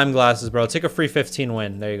lime glasses, bro. Take a free 15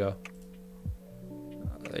 win. There you go.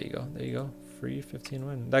 There you go. There you go. Free 15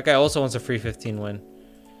 win. That guy also wants a free 15 win.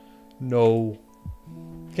 No.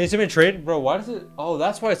 Can you send me a trade? Bro, why does it... Oh,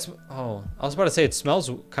 that's why it's... Oh, I was about to say it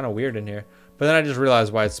smells kind of weird in here. But then I just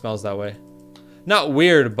realized why it smells that way. Not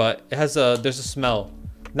weird, but it has a... There's a smell.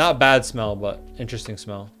 Not bad smell, but interesting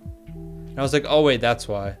smell. And I was like, oh, wait, that's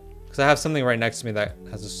why. Because I have something right next to me that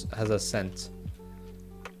has a scent.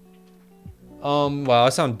 Wow, I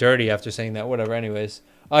sound dirty after saying that. Whatever, anyways.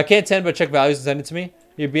 I can't 10, but check values and send it to me.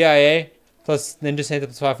 Your BIA plus Ninja Santa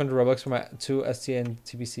plus 500 Robux for my 2 STA and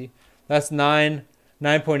TBC. That's 9,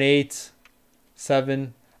 9.8,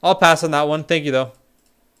 7. I'll pass on that one. Thank you, though.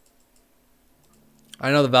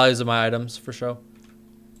 I know the values of my items, for sure.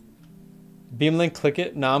 Beam link, click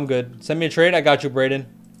it. Nah, I'm good. Send me a trade. I got you, Brayden.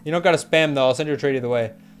 You don't got to spam, though. I'll send you a trade either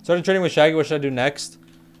way. Started trading with Shaggy. What should I do next?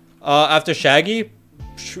 After Shaggy,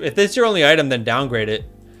 if this is your only item, then downgrade it.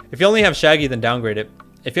 If you only have Shaggy, then downgrade it.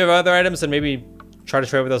 If you have other items, then maybe try to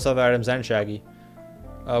trade with those other items and Shaggy.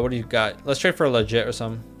 What do you got? Let's trade for a legit or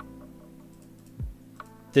something.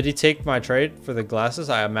 Did he take my trade for the glasses?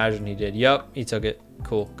 I imagine he did. Yup, he took it.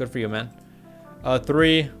 Cool. Good for you, man.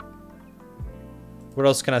 3. What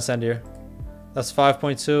else can I send here? That's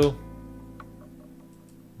 5.2.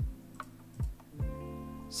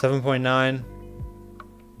 7.9.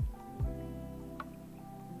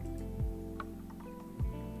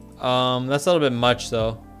 That's a little bit much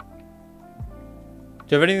though.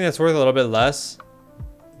 Do you have anything that's worth a little bit less?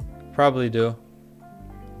 Probably do.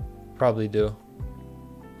 Probably do.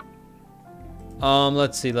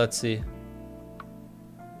 Let's see.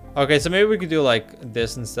 Okay, so maybe we could do like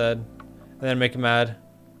this instead. And then make him add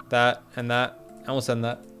that and that. And we'll send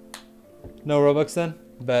that. No Robux then?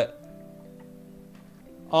 Bet.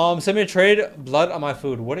 Send me a trade. Blood on my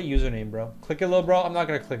food. What a username, bro. Click it, little bro. I'm not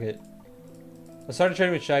gonna click it. I started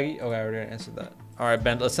trading with Shaggy. Okay, I already answered that. Alright,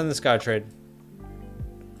 Ben. Let's send this guy a trade.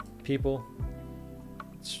 People.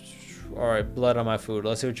 Alright, blood on my food.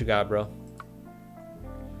 Let's see what you got, bro.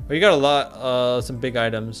 Oh, you got a lot. Some big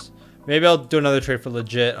items. Maybe I'll do another trade for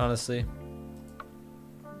legit, honestly.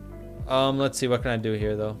 Let's see. What can I do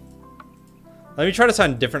here, though? Let me try to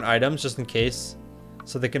sign different items just in case.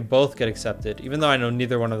 So they can both get accepted. Even though I know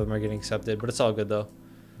neither one of them are getting accepted. But it's all good, though.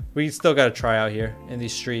 We still got to try out here in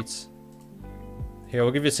these streets. Here,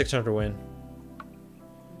 we'll give you a 600 win.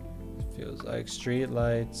 Feels like street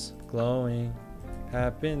lights glowing.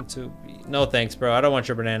 Happen to be... No thanks, bro. I don't want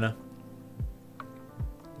your banana.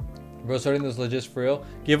 Bro, starting those legit for real.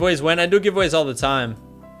 Giveaways when? I do giveaways all the time.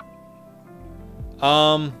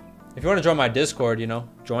 If you want to join my Discord, you know,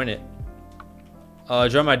 join it.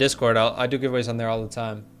 Join my Discord. I do giveaways on there all the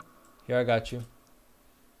time. Here, I got you.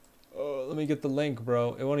 Let me get the link,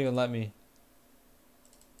 bro. It won't even let me.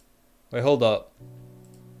 Wait, hold up.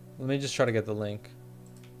 Let me just try to get the link.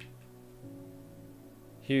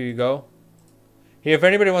 Here you go. Here, if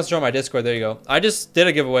anybody wants to join my Discord, there you go. I just did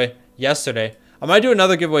a giveaway yesterday. I might do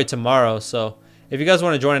another giveaway tomorrow, so if you guys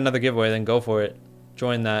want to join another giveaway, then go for it.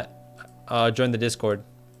 Join that. Join the Discord.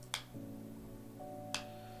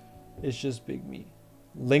 It's just big me.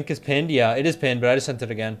 Link is pinned? Yeah, it is pinned, but I just sent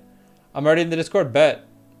it again. I'm already in the Discord. Bet.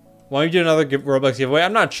 Why don't you do another Roblox giveaway?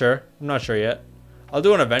 I'm not sure. I'm not sure yet. I'll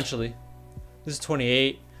do one eventually. This is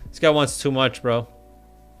 28. This guy wants too much, bro.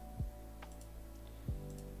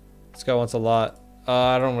 This guy wants a lot.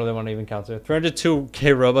 I don't really want to even count it. 302k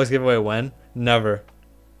Robux giveaway when? Never.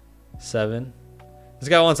 7. This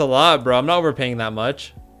guy wants a lot, bro. I'm not overpaying that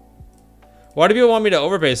much. Why do people want me to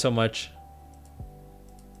overpay so much?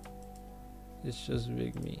 It's just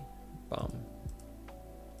big me. Bum.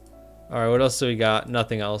 Alright, what else do we got?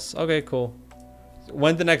 Nothing else. Okay, cool.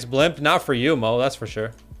 When's the next blimp? Not for you, Mo. That's for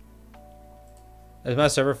sure. Is my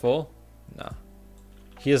server full? Nah.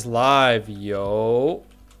 He is live, yo.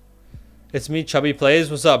 It's me, Chubby Plays.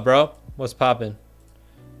 What's up, bro? What's poppin'?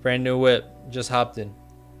 Brand new whip. Just hopped in.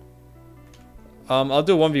 I'll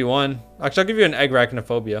do 1v1. Actually, I'll give you an egg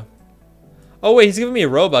arachnophobia. Oh, wait. He's giving me a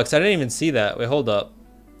Robux. I didn't even see that. Wait, hold up.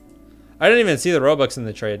 I didn't even see the Robux in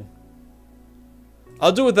the trade.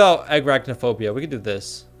 I'll do without egg arachnophobia. We could do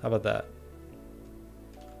this. How about that?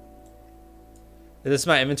 Is this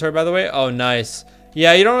my inventory, by the way? Oh, nice.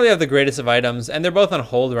 Yeah, you don't really have the greatest of items. And they're both on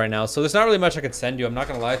hold right now. So there's not really much I could send you. I'm not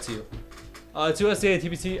going to lie to you. 2 SDA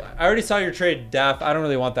TPC. I already saw your trade, Daff. I don't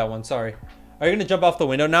really want that one. Sorry. Are you going to jump off the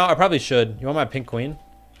window now? I probably should. You want my pink queen?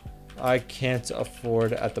 I can't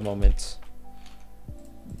afford at the moment.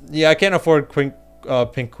 Yeah, I can't afford pink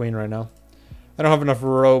queen right now. I don't have enough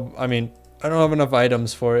I don't have enough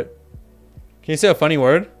items for it. Can you say a funny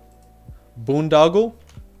word? Boondoggle?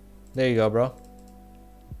 There you go, bro.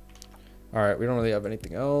 Alright, we don't really have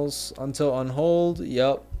anything else. Until on hold.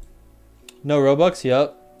 Yep. No Robux?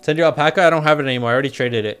 Yep. Send your alpaca? I don't have it anymore. I already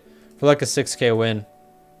traded it for like a 6K win.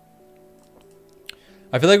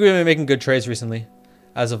 I feel like we've been making good trades recently.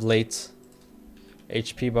 As of late.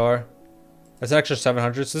 HP bar. That's an extra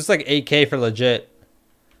 700. So this is like 8K for legit.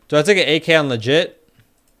 Do I take an 8K on legit?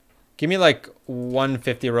 Give me like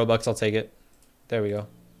 150 Robux. I'll take it. There we go.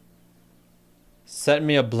 Send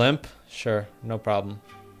me a blimp. Sure. No problem.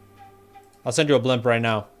 I'll send you a blimp right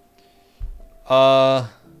now.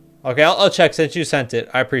 Okay, I'll check since you sent it.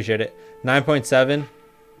 I appreciate it. 9.7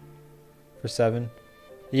 for 7.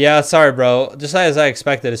 Yeah, sorry, bro. Just as I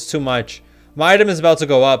expected, it's too much. My item is about to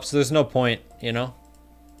go up, so there's no point, you know?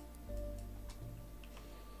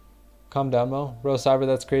 Calm down, Mo. Bro, Cyber,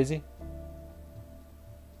 that's crazy.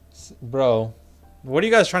 Bro, what are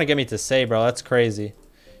you guys trying to get me to say, bro? That's crazy.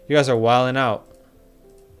 You guys are wilding out.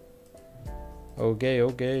 Okay,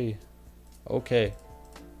 okay. Okay.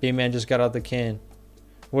 B-Man just got out the can.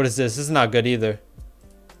 What is this? This is not good either.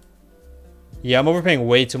 Yeah, I'm overpaying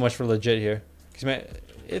way too much for legit here. Cause man,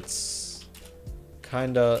 it's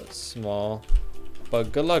kind of small.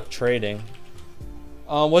 But good luck trading.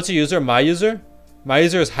 What's your user? My user? My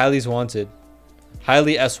user is highlyswanted.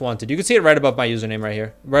 Highly S-wanted. You can see it right above my username right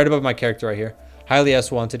here. Right above my character right here. Highly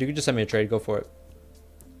S-wanted. You can just send me a trade. Go for it.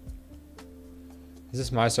 Is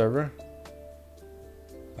this my server?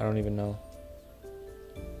 I don't even know.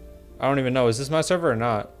 I don't even know. Is this my server or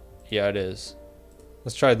not? Yeah, it is.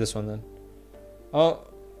 Let's try this one then. Oh.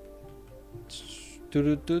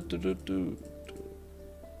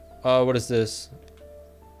 What is this?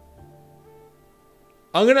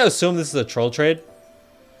 I'm going to assume this is a troll trade.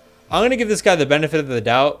 I'm going to give this guy the benefit of the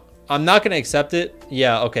doubt. I'm not going to accept it.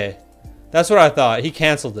 Yeah, okay. That's what I thought. He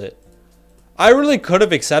canceled it. I really could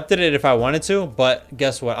have accepted it if I wanted to, but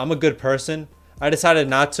guess what? I'm a good person. I decided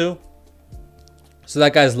not to. So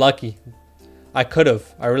that guy's lucky. I could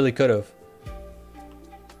have. I really could have.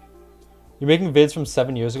 You're making vids from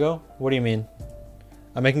 7 years ago? What do you mean?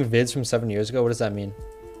 I'm making vids from 7 years ago? What does that mean?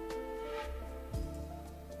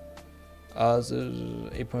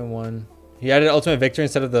 8.1. He added ultimate victory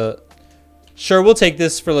instead of the... Sure, we'll take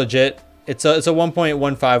this for legit. It's a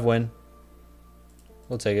 1.15 win.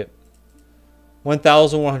 We'll take it.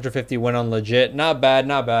 1,150 win on legit. Not bad,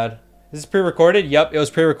 not bad. Is this pre-recorded? Yep, it was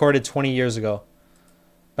pre-recorded 20 years ago.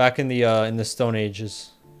 Back in the Stone Ages.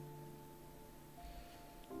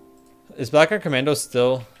 Is Black Iron Commando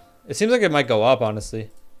still... It seems like it might go up, honestly.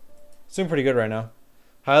 It's doing pretty good right now.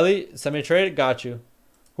 Highly, send me a trade. Got you.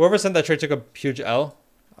 Whoever sent that trade took a huge L.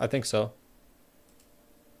 I think so.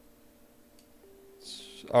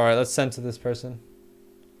 Alright, let's send to this person.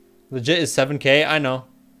 Legit is 7K. I know.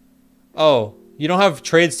 Oh, you don't have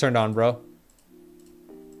trades turned on, bro.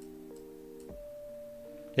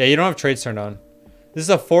 Yeah, you don't have trades turned on. This is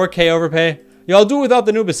a 4K overpay. Yo, I'll do it without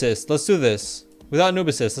the noob assist. Let's do this. Without noob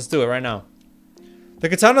assist. Let's do it right now. The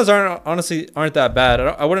katanas honestly aren't that bad.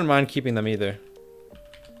 I wouldn't mind keeping them either.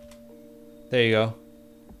 There you go.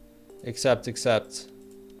 Accept.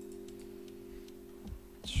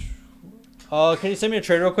 Can you send me a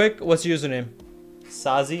trade real quick? What's your username?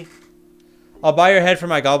 Sazi. I'll buy your head for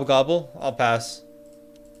my gobble gobble. I'll pass.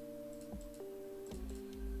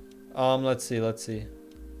 Let's see.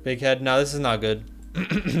 Big head. No, this is not good.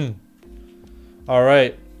 All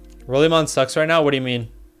right. Rollimon sucks right now. What do you mean?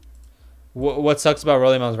 What sucks about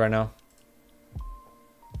Rollimons right now?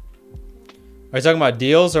 Are you talking about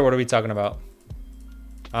deals or what are we talking about?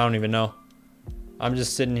 I don't even know. I'm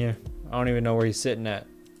just sitting here. I don't even know where he's sitting at.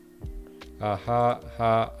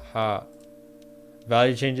 Ha.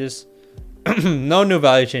 Value changes. No new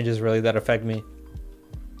value changes really that affect me.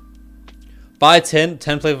 Buy 10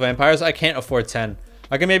 playful vampires. I can't afford 10.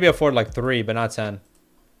 I can maybe afford like 3, but not 10.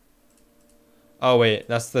 Oh, wait.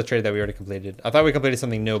 That's the trade that we already completed. I thought we completed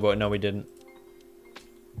something new, but no, we didn't.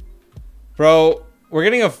 Bro, we're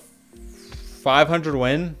getting a 500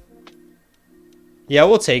 win. Yeah,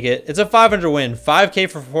 we'll take it. It's a 500 win. 5K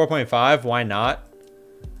for 4.5. Why not?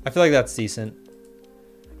 I feel like that's decent.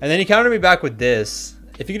 And then he countered me back with this.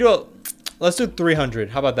 If you could do it, let's do 300.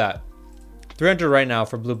 How about that? 300 right now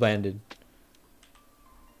for blue banded.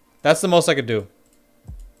 That's the most I could do.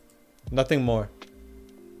 Nothing more.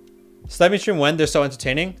 Sniping stream when? They're so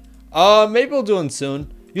entertaining. Maybe we'll do them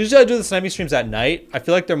soon. Usually I do the sniping streams at night. I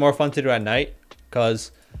feel like they're more fun to do at night.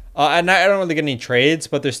 Because at night I don't really get any trades,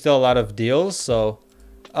 but there's still a lot of deals. So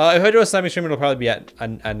if I do a sniping stream, it'll probably be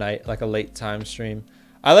at night. Like a late time stream.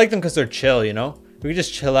 I like them because they're chill, you know? We can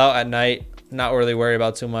just chill out at night. Not really worry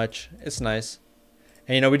about too much. It's nice.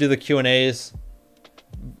 And you know, we do the Q&As.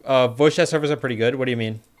 Voice chat servers are pretty good. What do you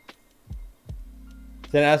mean?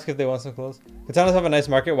 Then ask if they want some clothes. Katanas have a nice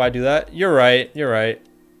market. Why do that? You're right. You're right.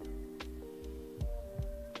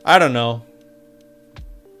 I don't know.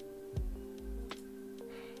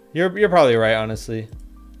 You're probably right, honestly.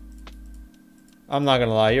 I'm not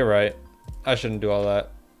gonna lie. You're right. I shouldn't do all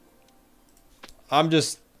that.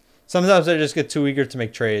 Sometimes I just get too eager to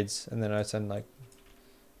make trades, and then I send like,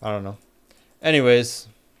 I don't know. Anyways,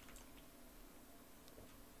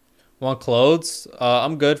 want clothes?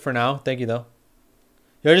 I'm good for now. Thank you though.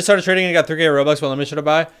 You already started trading and got 3K Robux. What limit should I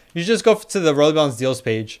buy? You should just go to the Rollerbalance deals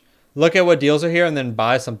page. Look at what deals are here and then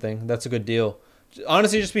buy something. That's a good deal.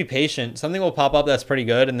 Honestly, just be patient. Something will pop up that's pretty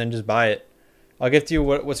good and then just buy it. I'll gift you.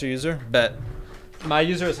 What's your user? Bet. My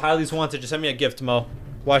user is highlyswanted. Just send me a gift, Mo.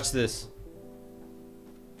 Watch this.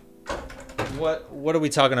 What are we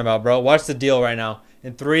talking about, bro? Watch the deal right now.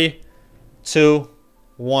 In 3, 2,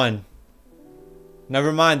 1.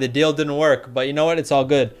 Never mind. The deal didn't work. But you know what? It's all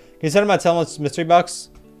good. Can you send him my Telmon's mystery box?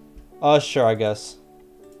 Sure, I guess.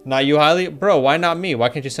 Not you, Highly? Bro, why not me? Why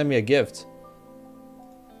can't you send me a gift?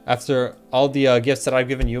 After all the gifts that I've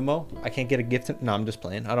given you, Mo? I can't get a gift? No, I'm just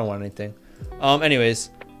playing. I don't want anything. Anyways.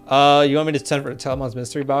 You want me to send for Telmon's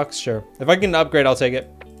mystery box? Sure. If I can upgrade, I'll take it.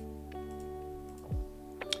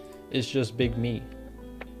 It's just big me.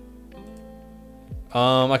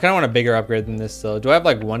 I kind of want a bigger upgrade than this, though. Do I have,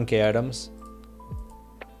 like, 1K items?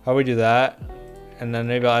 How do we do that? And then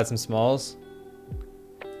maybe I'll add some smalls.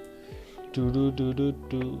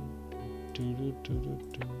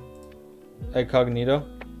 Incognito.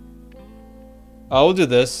 Oh, we'll do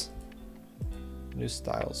this. New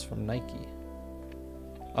styles from Nike.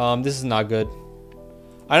 This is not good.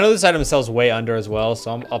 I know this item sells way under as well,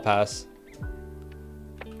 so I'll pass.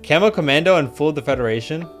 Camo Commando and Fool the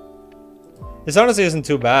Federation. This honestly isn't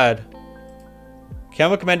too bad.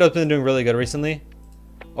 Camo Commando has been doing really good recently.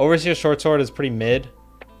 Overseer Short Sword is pretty mid.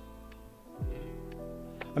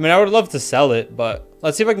 I mean, I would love to sell it, but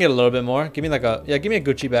let's see if I can get a little bit more. Give me like a, yeah, give me a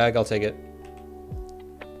Gucci bag. I'll take it.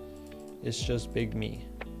 It's just big me.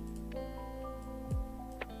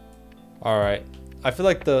 All right. I feel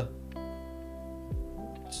like the,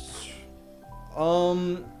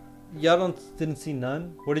 y'all didn't see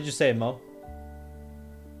none. What did you say, Mo?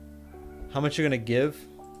 How much you gonna give?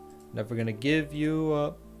 Never gonna give you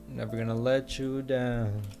up. Never gonna let you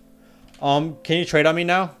down. Can you trade on me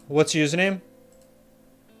now? What's your username?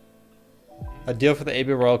 A deal for the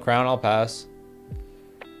AB Royal Crown. I'll pass.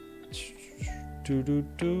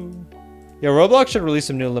 Yeah, Roblox should release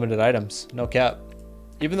some new limited items. No cap.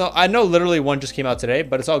 Even though I know literally one just came out today,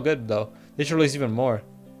 but it's all good though. They should release even more.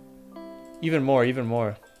 Even more.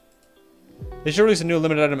 They should release a new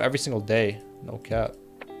limited item every single day. No cap.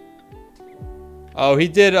 Oh, he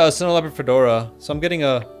did Snow Leopard Fedora. So I'm getting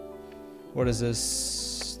a, what is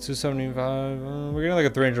this? 275. We're getting like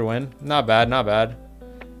a 300 win. Not bad, not bad.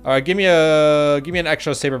 All right, give me an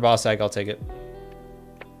extra Saber Boss Egg. I'll take it.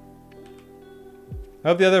 I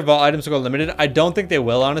hope the other vault items will go limited. I don't think they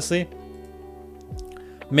will, honestly.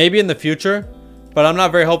 Maybe in the future, but I'm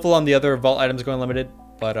not very hopeful on the other vault items going limited.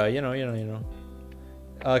 But you know.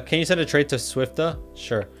 Can you send a trade to Swifta?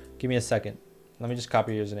 Sure. Give me a second. Let me just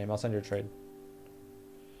copy your username. I'll send you a trade.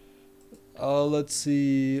 Let's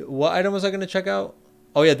see. What item was I gonna check out?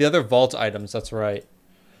 Oh yeah, the other vault items. That's right.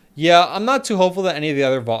 Yeah, I'm not too hopeful that any of the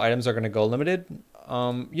other vault items are gonna go limited.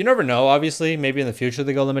 You never know. Obviously, maybe in the future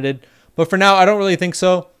they go limited. But for now, I don't really think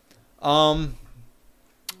so.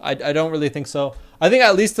 I don't really think so. I think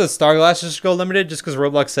at least the Star Glasses should go limited just because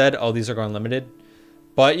Roblox said, oh, these are going limited.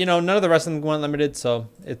 But, you know, none of the rest of them went limited, so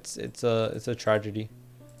it's a tragedy.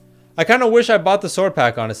 I kind of wish I bought the sword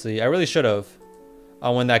pack, honestly. I really should have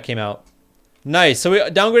when that came out. Nice. So we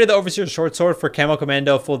downgraded the Overseer Short Sword for Camo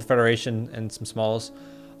Commando, Full of the Federation, and some smalls.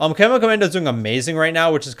 Camo Commando is doing amazing right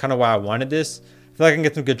now, which is kind of why I wanted this. I feel like I can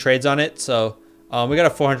get some good trades on it, so We got a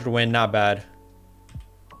 400 win, not bad.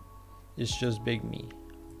 It's just big me.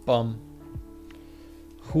 Bum.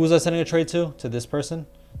 Who was I sending a trade to? To this person?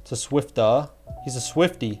 To Swifta. He's a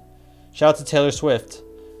Swifty. Shout out to Taylor Swift.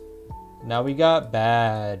 Now we got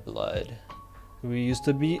bad blood. We used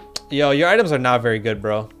to be... Yo, your items are not very good,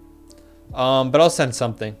 bro. But I'll send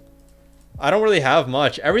something. I don't really have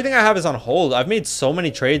much. Everything I have is on hold. I've made so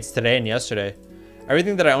many trades today and yesterday.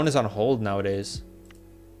 Everything that I own is on hold nowadays.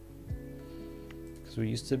 Because we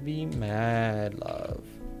used to be mad love.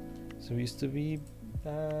 So we used to be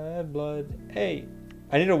bad blood. Hey,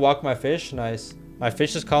 I need to walk my fish. Nice. My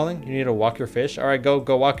fish is calling. You need to walk your fish. All right, go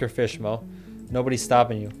walk your fish, Mo. Nobody's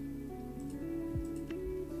stopping you.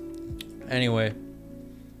 Anyway,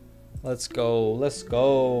 let's go. Let's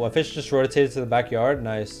go. My fish just rotated to the backyard.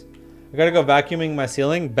 Nice. I gotta go vacuuming my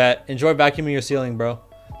ceiling. Bet. Enjoy vacuuming your ceiling, bro.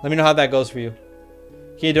 Let me know how that goes for you.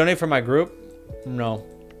 Can you donate for my group? No.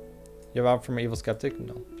 You have an offer from an evil skeptic?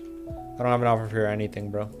 No. I don't have an offer for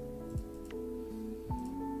anything, bro.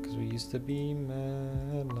 Because we used to be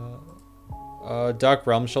mad. Dark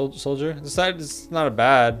Realm Soldier. This side is not a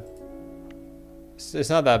bad. It's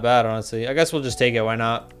not that bad, honestly. I guess we'll just take it. Why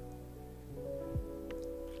not?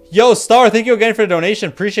 Yo, Star, thank you again for the donation.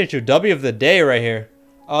 Appreciate you. W of the day right here.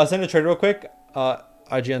 Send a trade real quick.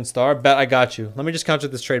 IGN Star. Bet I got you. Let me just counter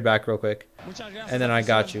this trade back real quick. And then I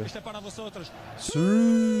got you. Does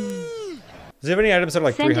he have any items that are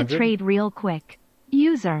like 300? Send a trade real quick.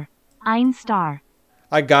 User. Einstar.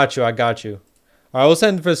 I got you. I got you. All right, we'll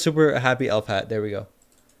send for the super happy elf hat. There we go.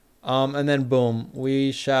 And then boom.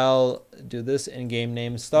 We shall do this in-game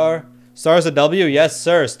name Star. Star is a W? Yes,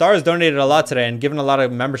 sir. Star has donated a lot today and given a lot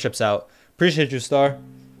of memberships out. Appreciate you, Star.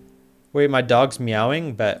 Wait, my dog's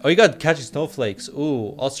meowing? Bet. Oh, you got catching snowflakes.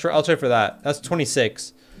 Ooh, I'll trade for that. That's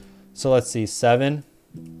 26. So let's see. 7.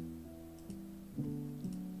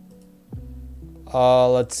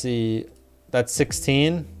 Let's see. That's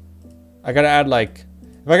 16. I gotta add like...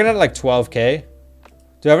 If I can add like 12k.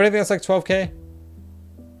 Do I have anything that's like 12k?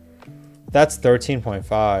 That's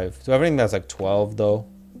 13.5. Do I have anything that's like 12 though?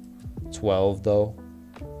 12 though.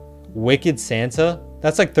 Wicked Santa?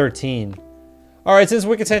 That's like 13. Alright, since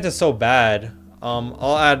Wicked Santa's so bad,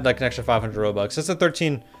 I'll add like an extra 500 Robux. That's a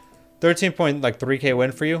 13.3k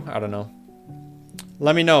win for you? I don't know.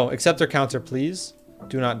 Let me know. Accept or counter, please.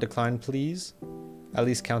 Do not decline, please. At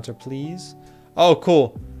least counter, please. Oh,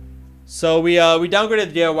 cool. So we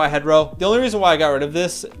downgraded the DIY head row. The only reason why I got rid of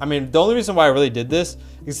this, I mean, the only reason why I really did this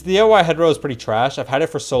is the DIY head row is pretty trash. I've had it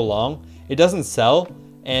for so long. It doesn't sell.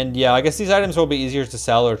 And yeah, I guess these items will be easier to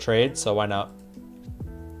sell or trade, so why not?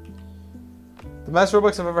 The max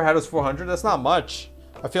Robux I've ever had was 400. That's not much.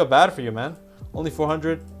 I feel bad for you, man. Only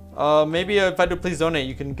 400. Maybe if I do please donate,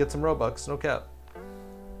 you can get some Robux. No cap.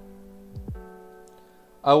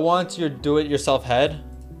 I want your do-it-yourself head.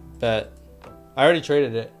 Bet. I already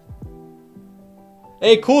traded it.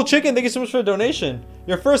 Hey, Cool Chicken, thank you so much for the donation.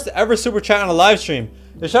 Your first ever super chat on a live stream.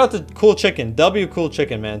 Shout out to Cool Chicken. W Cool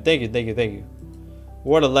Chicken, man. Thank you, thank you, thank you.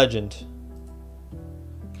 What a legend.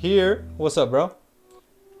 Here. What's up, bro?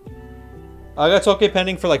 I got 12k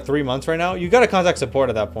pending for like 3 months right now. You gotta contact support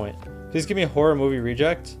at that point. Please give me a horror movie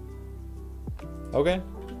reject. Okay.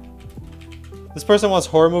 This person wants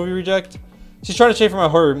horror movie reject. She's trying to trade for my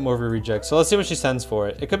horror movie reject. So let's see what she sends for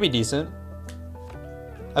it. It could be decent.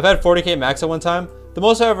 I've had 40k max at one time. The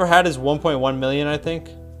most I've ever had is 1.1 million, I think.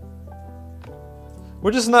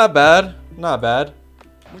 Which is not bad. Not bad.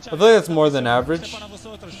 I feel like that's more than average.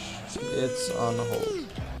 It's on hold.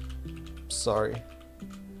 Sorry.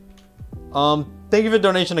 Thank you for the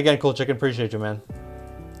donation again, Cool Chicken. Appreciate you, man.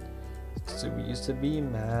 So we used to be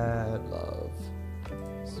mad love.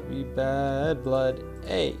 Used to be bad blood.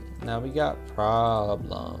 Hey, now we got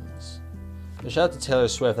problems. Shout out to Taylor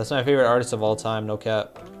Swift. That's my favorite artist of all time. No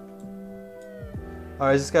cap. All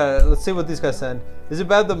right, let's see what these guys send. Is it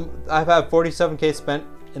bad that I've had 47k spent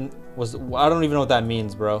and I don't even know what that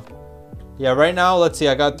means, bro. Yeah, right now, let's see.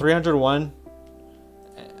 I got 301.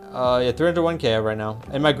 Yeah, 301k right now.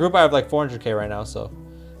 In my group, I have like 400k right now. So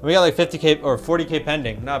and we got like 50k or 40k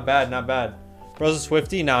pending. Not bad, not bad. Bro's a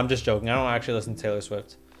Swiftie? No, I'm just joking. I don't actually listen to Taylor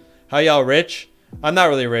Swift. How y'all rich? I'm not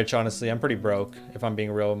really rich, honestly. I'm pretty broke, if I'm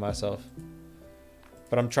being real with myself.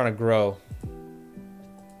 But I'm trying to grow.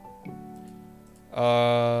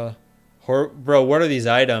 Bro, what are these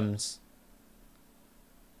items?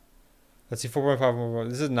 Let's see, 4.5 more.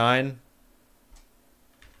 This is 9.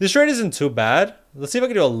 This trade isn't too bad. Let's see if I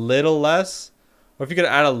can do a little less. Or if you could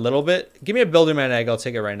add a little bit. Give me a Builderman egg. I'll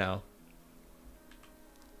take it right now.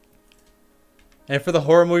 And for the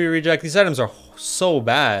horror movie reject, these items are so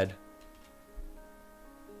bad.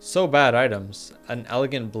 So bad items. An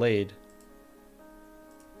elegant blade.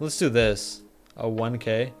 Let's do this. A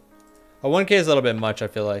 1K. A 1K is a little bit much, I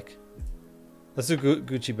feel like. Let's do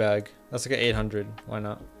Gucci bag. That's like an 800. Why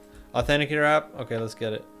not? Authenticator app. Okay, let's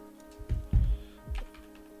get it.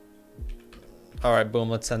 All right, boom.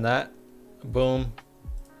 Let's send that. Boom.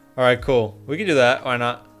 All right, cool. We can do that. Why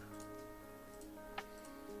not?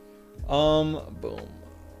 Boom.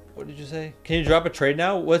 What did you say? Can you drop a trade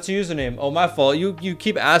now? What's your username? Oh, my fault. You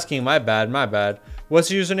keep asking. My bad. My bad. What's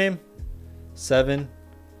your username? 7.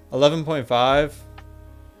 11.5.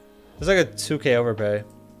 There's like a 2K overpay.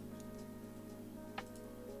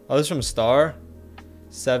 Oh, this is from Star.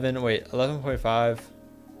 7. Wait, 11.5.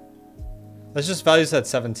 Let's just value set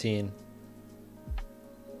 17.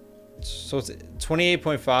 So it's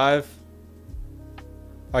 28.5. All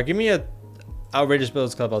right, give me a outrageous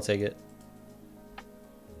builds club. I'll take it.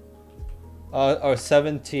 Oh,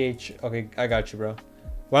 7TH. Okay, I got you, bro.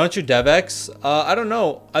 Why don't you DevX? I don't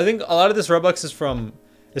know. I think a lot of this Robux is from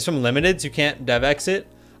limited, so you can't DevX it.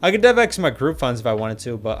 I could DevX my group funds if I wanted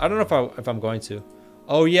to, but I don't know if I'm going to.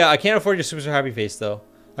 Oh yeah, I can't afford your super happy face though.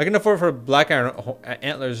 I can afford for black iron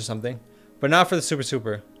antlers or something, but not for the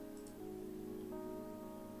super.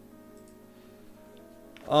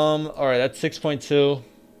 All right, that's 6.2.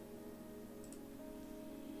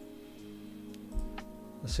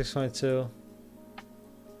 6.2.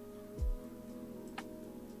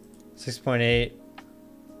 6.8.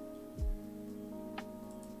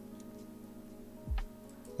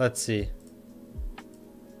 Let's see.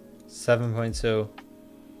 7.2.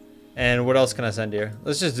 And what else can I send here?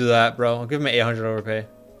 Let's just do that, bro. I'll give him an 800 overpay.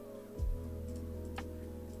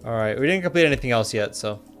 All right, we didn't complete anything else yet,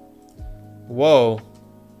 so. Whoa.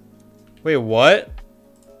 Wait, what?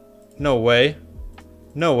 No way.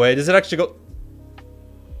 No way. Does it actually go?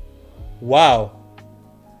 Wow.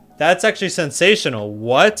 That's actually sensational.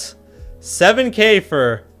 What? 7K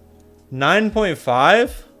for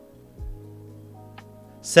 9.5?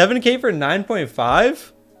 7K for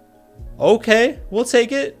 9.5? Okay, we'll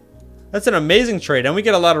take it. That's an amazing trade. And we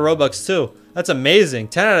get a lot of Robux too. That's amazing.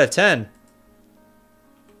 10 out of 10.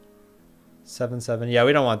 7. Yeah,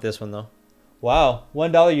 we don't want this one though. Wow.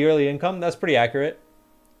 $1 yearly income. That's pretty accurate.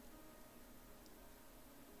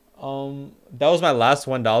 That was my last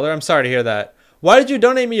 $1. I'm sorry to hear that. Why did you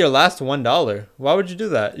donate me your last $1? Why would you do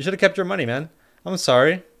that? You should have kept your money, man. I'm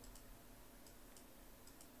sorry.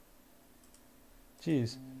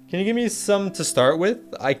 Jeez. Can you give me some to start with?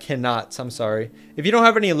 I cannot. I'm sorry. If you don't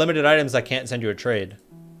have any limited items, I can't send you a trade.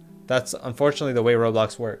 That's unfortunately the way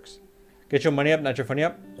Roblox works. Get your money up, not your funny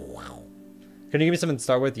up. Can you give me something to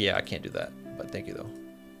start with? Yeah, I can't do that. But thank you, though.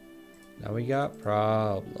 Now we got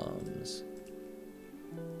problems.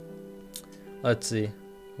 Let's see.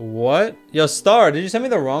 What? Yo, Star, did you send me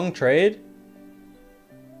the wrong trade?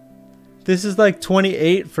 This is like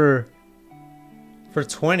 28 for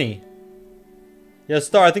 20. Yo,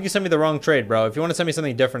 Star, I think you sent me the wrong trade, bro. If you want to send me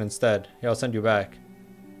something different instead, yeah, I'll send you back.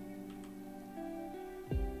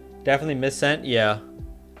 Definitely missent? Yeah.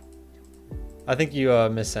 I think you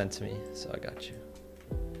missent to me, so I got you.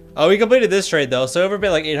 Oh, we completed this trade, though. So overpay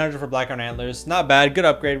like 800 for black iron antlers. Not bad. Good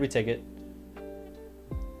upgrade. We take it.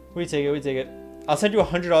 We take it. We take it. I'll send you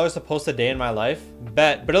 $100 to post a day in my life.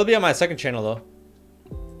 Bet. But it'll be on my second channel, though.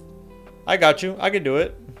 I got you. I can do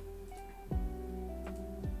it.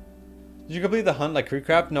 Did you complete the hunt like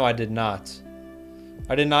Creepcraft? No, I did not.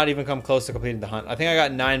 I did not even come close to completing the hunt. I think I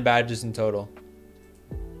got 9 badges in total.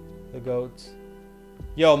 The goats.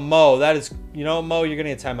 Yo, Mo, that is... You know, Mo, you're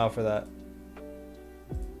getting a timeout for that.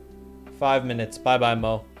 5 minutes. Bye-bye,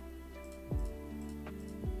 Mo.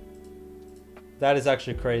 That is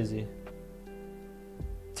actually crazy.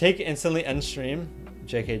 Take instantly end stream.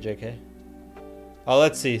 JK, JK. Oh,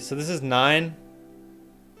 let's see. So this is 9.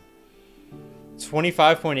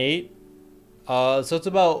 25.8. So it's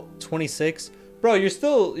about 26. Bro, you're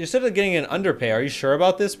still getting an underpay. Are you sure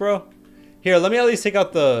about this, bro? Here, let me at least take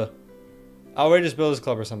out the outrageous builders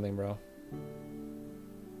club or something, bro.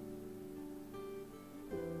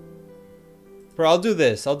 Bro, I'll do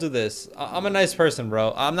this. I'll do this. I'm a nice person,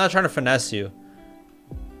 bro. I'm not trying to finesse you.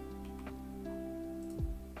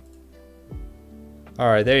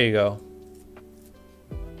 Alright, there you go.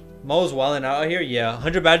 Mo's wilding out here. Yeah,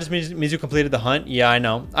 100 badges means you completed the hunt. Yeah, I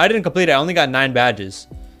know. I didn't complete it. I only got 9 badges.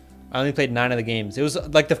 I only played 9 of the games. It was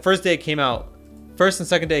like the first day it came out. First and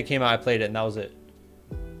second day it came out, I played it, and that was it.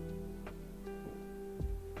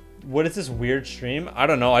 What is this weird stream? I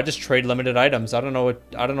don't know. I just trade limited items. I don't know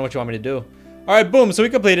what you want me to do. All right, boom. So we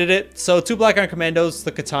completed it. So 2 black iron commandos,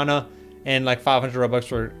 the katana, and like 500 Robux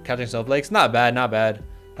for catching snowflakes. Not bad, not bad.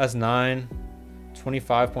 That's 9.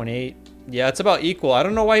 25.8. Yeah, it's about equal. I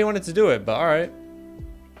don't know why you wanted to do it, but all right.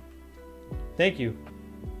 Thank you.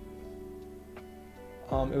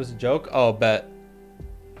 It was a joke. Oh, bet.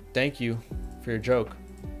 Thank you for your joke.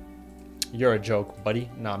 You're a joke, buddy.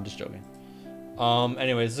 No, I'm just joking.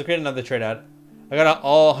 Anyways, let's create another trade ad. I got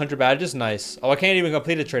all 100 badges. Nice. Oh, I can't even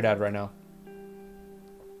complete a trade ad right now.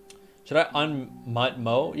 Should I unmut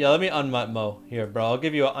Mo? Yeah, let me unmut Mo. Here, bro. I'll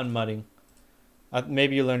give you an unmutting.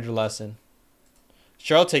 Maybe you learned your lesson.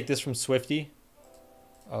 Sure, I'll take this from Swifty.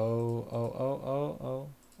 Oh,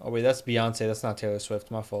 wait, that's Beyonce. That's not Taylor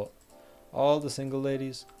Swift. My fault. All the single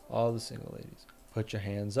ladies. All the single ladies. Put your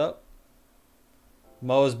hands up.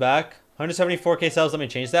 Mo is back. 174k sales. Let me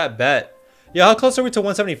change that. Bet. Yeah, how close are we to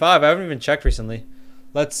 175? I haven't even checked recently.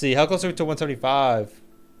 Let's see. How close are we to 175?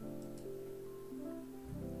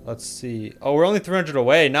 Let's see. Oh, we're only 300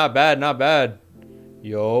 away. Not bad. Not bad.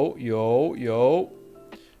 Yo,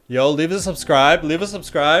 leave us a subscribe. Leave us a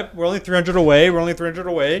subscribe. We're only 300 away. We're only 300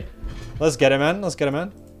 away. Let's get it, man. Let's get it,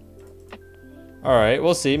 man. All right,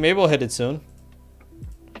 we'll see. Maybe we'll hit it soon.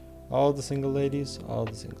 All the single ladies. All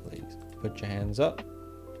the single ladies. Put your hands up.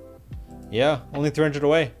 Yeah, only 300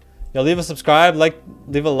 away. Yo, leave a subscribe,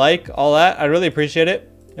 leave a like, all that. I really appreciate it.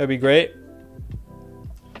 It would be great.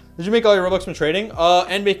 Did you make all your Robux from trading?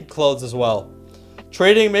 And making clothes as well.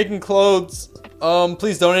 Trading, making clothes.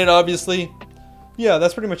 Please donate, obviously. Yeah,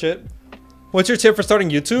 that's pretty much it. What's your tip for starting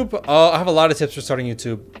YouTube? I have a lot of tips for starting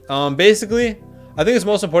YouTube. Basically, I think it's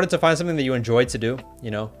most important to find something that you enjoy to do,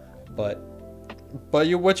 you know. But what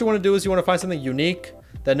you want to do is you want to find something unique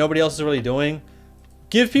that nobody else is really doing.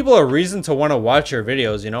 Give people a reason to want to watch your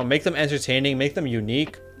videos, you know. Make them entertaining, make them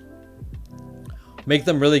unique. Make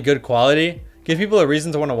them really good quality. Give people a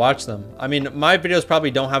reason to want to watch them. I mean, my videos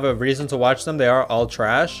probably don't have a reason to watch them. They are all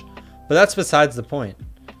trash. But that's besides the point.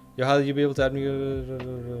 Yo, how do you be able to add me?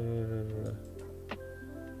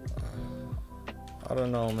 I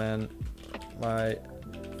don't know, man. My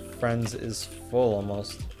friends is full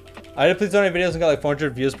almost. I did please donate videos and got like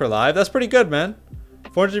 400 views per live. That's pretty good, man.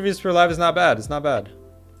 400 views per live is not bad. It's not bad.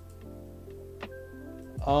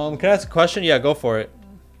 Can I ask a question? Yeah, go for it.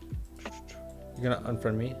 You're gonna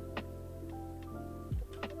unfriend me?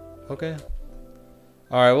 Okay.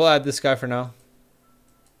 Alright, we'll add this guy for now.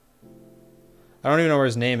 I don't even know where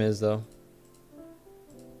his name is, though.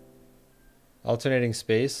 Alternating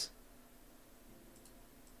space.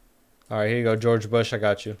 Alright, here you go. George Bush, I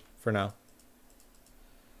got you. For now.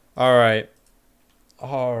 Alright.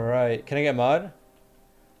 Alright. Can I get mod?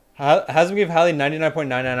 Hasm gave Hallie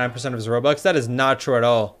 99.999% of his Robux. That is not true at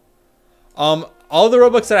all. All the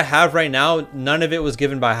Robux that I have right now, none of it was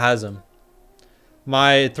given by Hasm.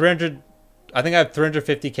 My 300, I think I have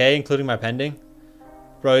 350k, including my pending.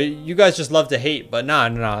 Bro, you guys just love to hate, but nah.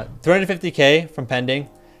 350k from pending.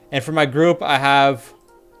 And for my group, I have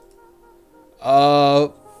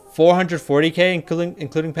 440k,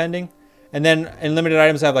 including pending. And then in limited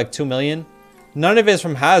items, I have like 2 million. None of it is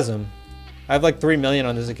from Hasm. I have like 3 million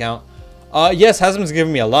on this account. Yes, Hasm's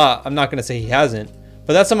giving me a lot. I'm not going to say he hasn't.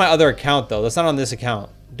 But that's on my other account, though. That's not on this account.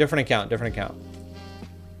 Different account, different account.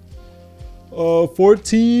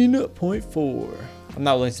 14.4. I'm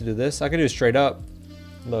not willing to do this. I can do it straight up.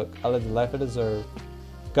 Look, I live the life I deserve.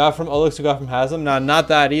 Got from Olix who got from Hasm? Nah, not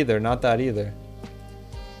that either. Not that either.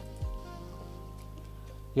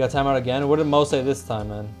 You got timeout again? What did Mo say this time,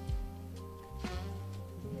 man?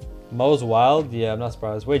 Mo's wild? Yeah, I'm not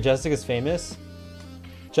surprised. Wait, Justic is famous?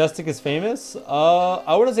 Justic is famous?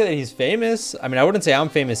 I wouldn't say that he's famous. I mean, I wouldn't say I'm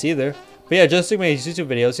famous either. But yeah, Justic makes YouTube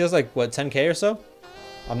videos. He has like, what, 10k or so?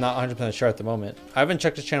 I'm not 100% sure at the moment. I haven't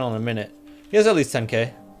checked his channel in a minute. He has at least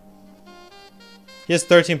 10k. He has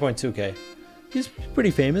 13.2k. He's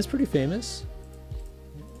pretty famous, pretty famous.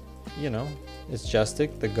 You know, it's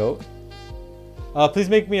Justic, the GOAT. Please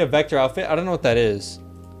make me a Vector outfit. I don't know what that is.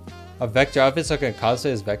 A Vector outfit so I can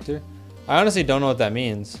cosplay as Vector? I honestly don't know what that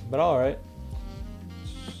means, but alright.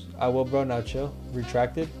 I will, bro. Now chill.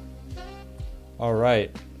 Retracted.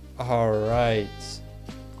 Alright. Alright.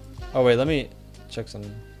 Oh, wait. Let me check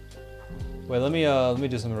something. Wait, let me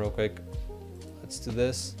do something real quick. Let's do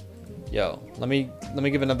this. Yo, let me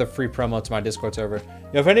give another free promo to my Discord server.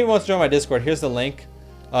 Yo, if anyone wants to join my Discord, here's the link.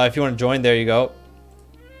 If you want to join, there you go.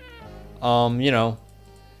 You know,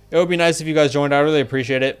 it would be nice if you guys joined. I really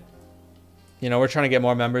appreciate it. You know, we're trying to get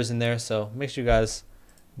more members in there, so make sure you guys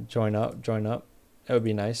join up. It would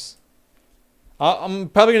be nice. I'm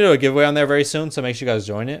probably gonna do a giveaway on there very soon, so make sure you guys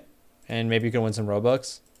join it, and maybe you can win some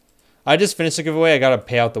Robux. I just finished the giveaway. I gotta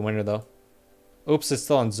pay out the winner though. Oops, it's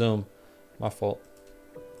still on Zoom. My fault.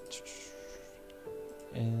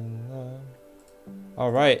 And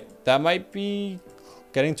all right, that might be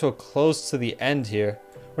getting to a close to the end here.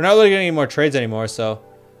 We're not really getting any more trades anymore, so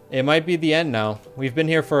it might be the end now. We've been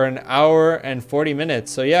here for an hour and 40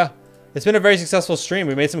 minutes, so yeah, It's been a very successful stream.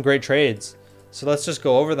 We made some great trades. So let's just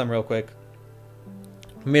go over them real quick.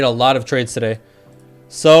 We made a lot of trades today.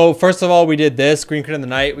 So first of all, we did this green crit in the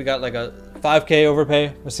night. We got like a 5k overpay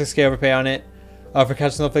or 6k overpay on it for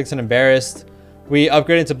catching snowflakes and embarrassed. We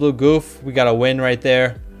upgraded to blue goof. We got a win right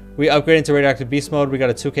there. We upgraded to radioactive beast mode. We got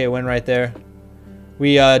a 2k win right there.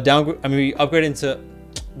 We we upgraded to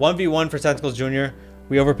 1v1 for tentacles junior.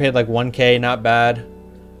 We overpaid like 1k, not bad.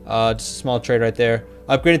 Just a small trade right there.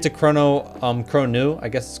 Upgraded to Chrono New, I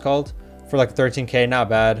guess it's called, for like 13k, not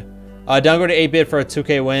bad. Downgraded 8-bit for a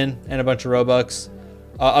 2k win and a bunch of robux.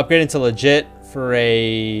 Upgraded to legit for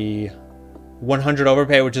a 100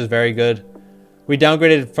 overpay, which is very good. We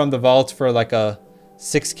downgraded from the vault for like a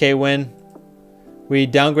 6k win. We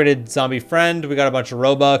downgraded zombie friend. We got a bunch of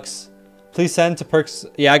robux. Please send to perks.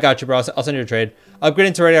 Yeah, I got you, bro. I'll send you a trade.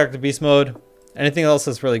 Upgrading to radioactive beast mode. Anything else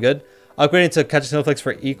that's really good? Upgrading to catch snowflakes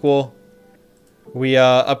for equal. We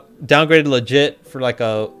downgraded legit for like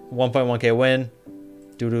a 1.1k win.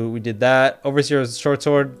 We did that. Overseer's short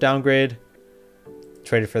sword downgrade.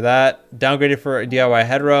 Traded for that. Downgraded for a DIY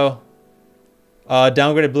head row.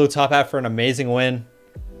 Downgraded blue top hat for an amazing win.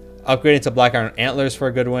 Upgraded to black iron antlers for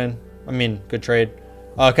a good win. I mean, good trade.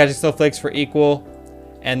 Catching snowflakes for equal.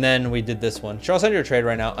 And then we did this one. Sure, I'll send you a trade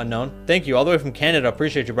right now. Unknown. Thank you. All the way from Canada.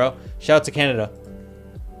 Appreciate you, bro. Shout out to Canada.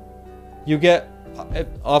 You get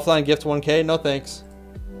offline gift 1k. No thanks.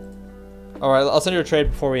 All right, I'll send you a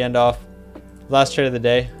trade before we end off. Last trade of the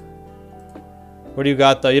day. What do you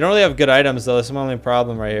got though? You don't really have good items though. That's my only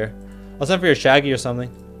problem right here. I'll send for your Shaggy or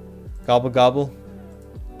something. Gobble gobble.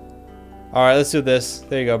 All right, let's do this.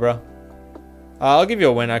 There you go, bro. I'll give you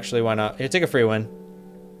a win actually. Why not? Here, take a free win.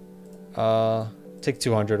 Take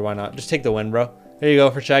 200. Why not? Just take the win, bro. There you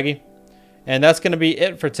go for Shaggy. And that's gonna be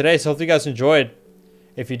it for today. So hopefully you guys enjoyed.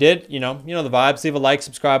 If you did, you know the vibes. Leave a like,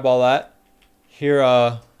 subscribe, all that. Here,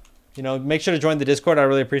 make sure to join the Discord. I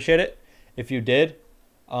really appreciate it. If you did,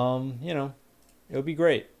 it would be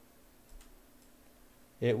great.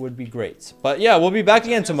 It would be great. But yeah, we'll be back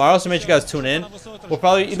again tomorrow, so make sure you guys tune in. We'll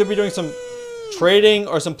probably either be doing some trading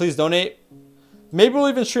or some please donate. Maybe we'll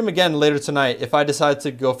even stream again later tonight if I decide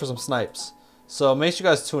to go for some snipes. So make sure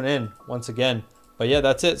you guys tune in once again. But yeah,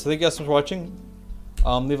 that's it. So thank you guys so much for watching.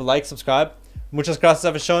 Leave a like, subscribe. Muchas gracias,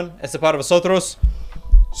 Avishon. Este para vosotros.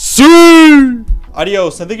 Sí!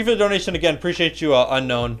 Adios. And thank you for the donation again. Appreciate you,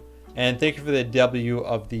 Unknown. And thank you for the W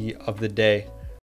of the day.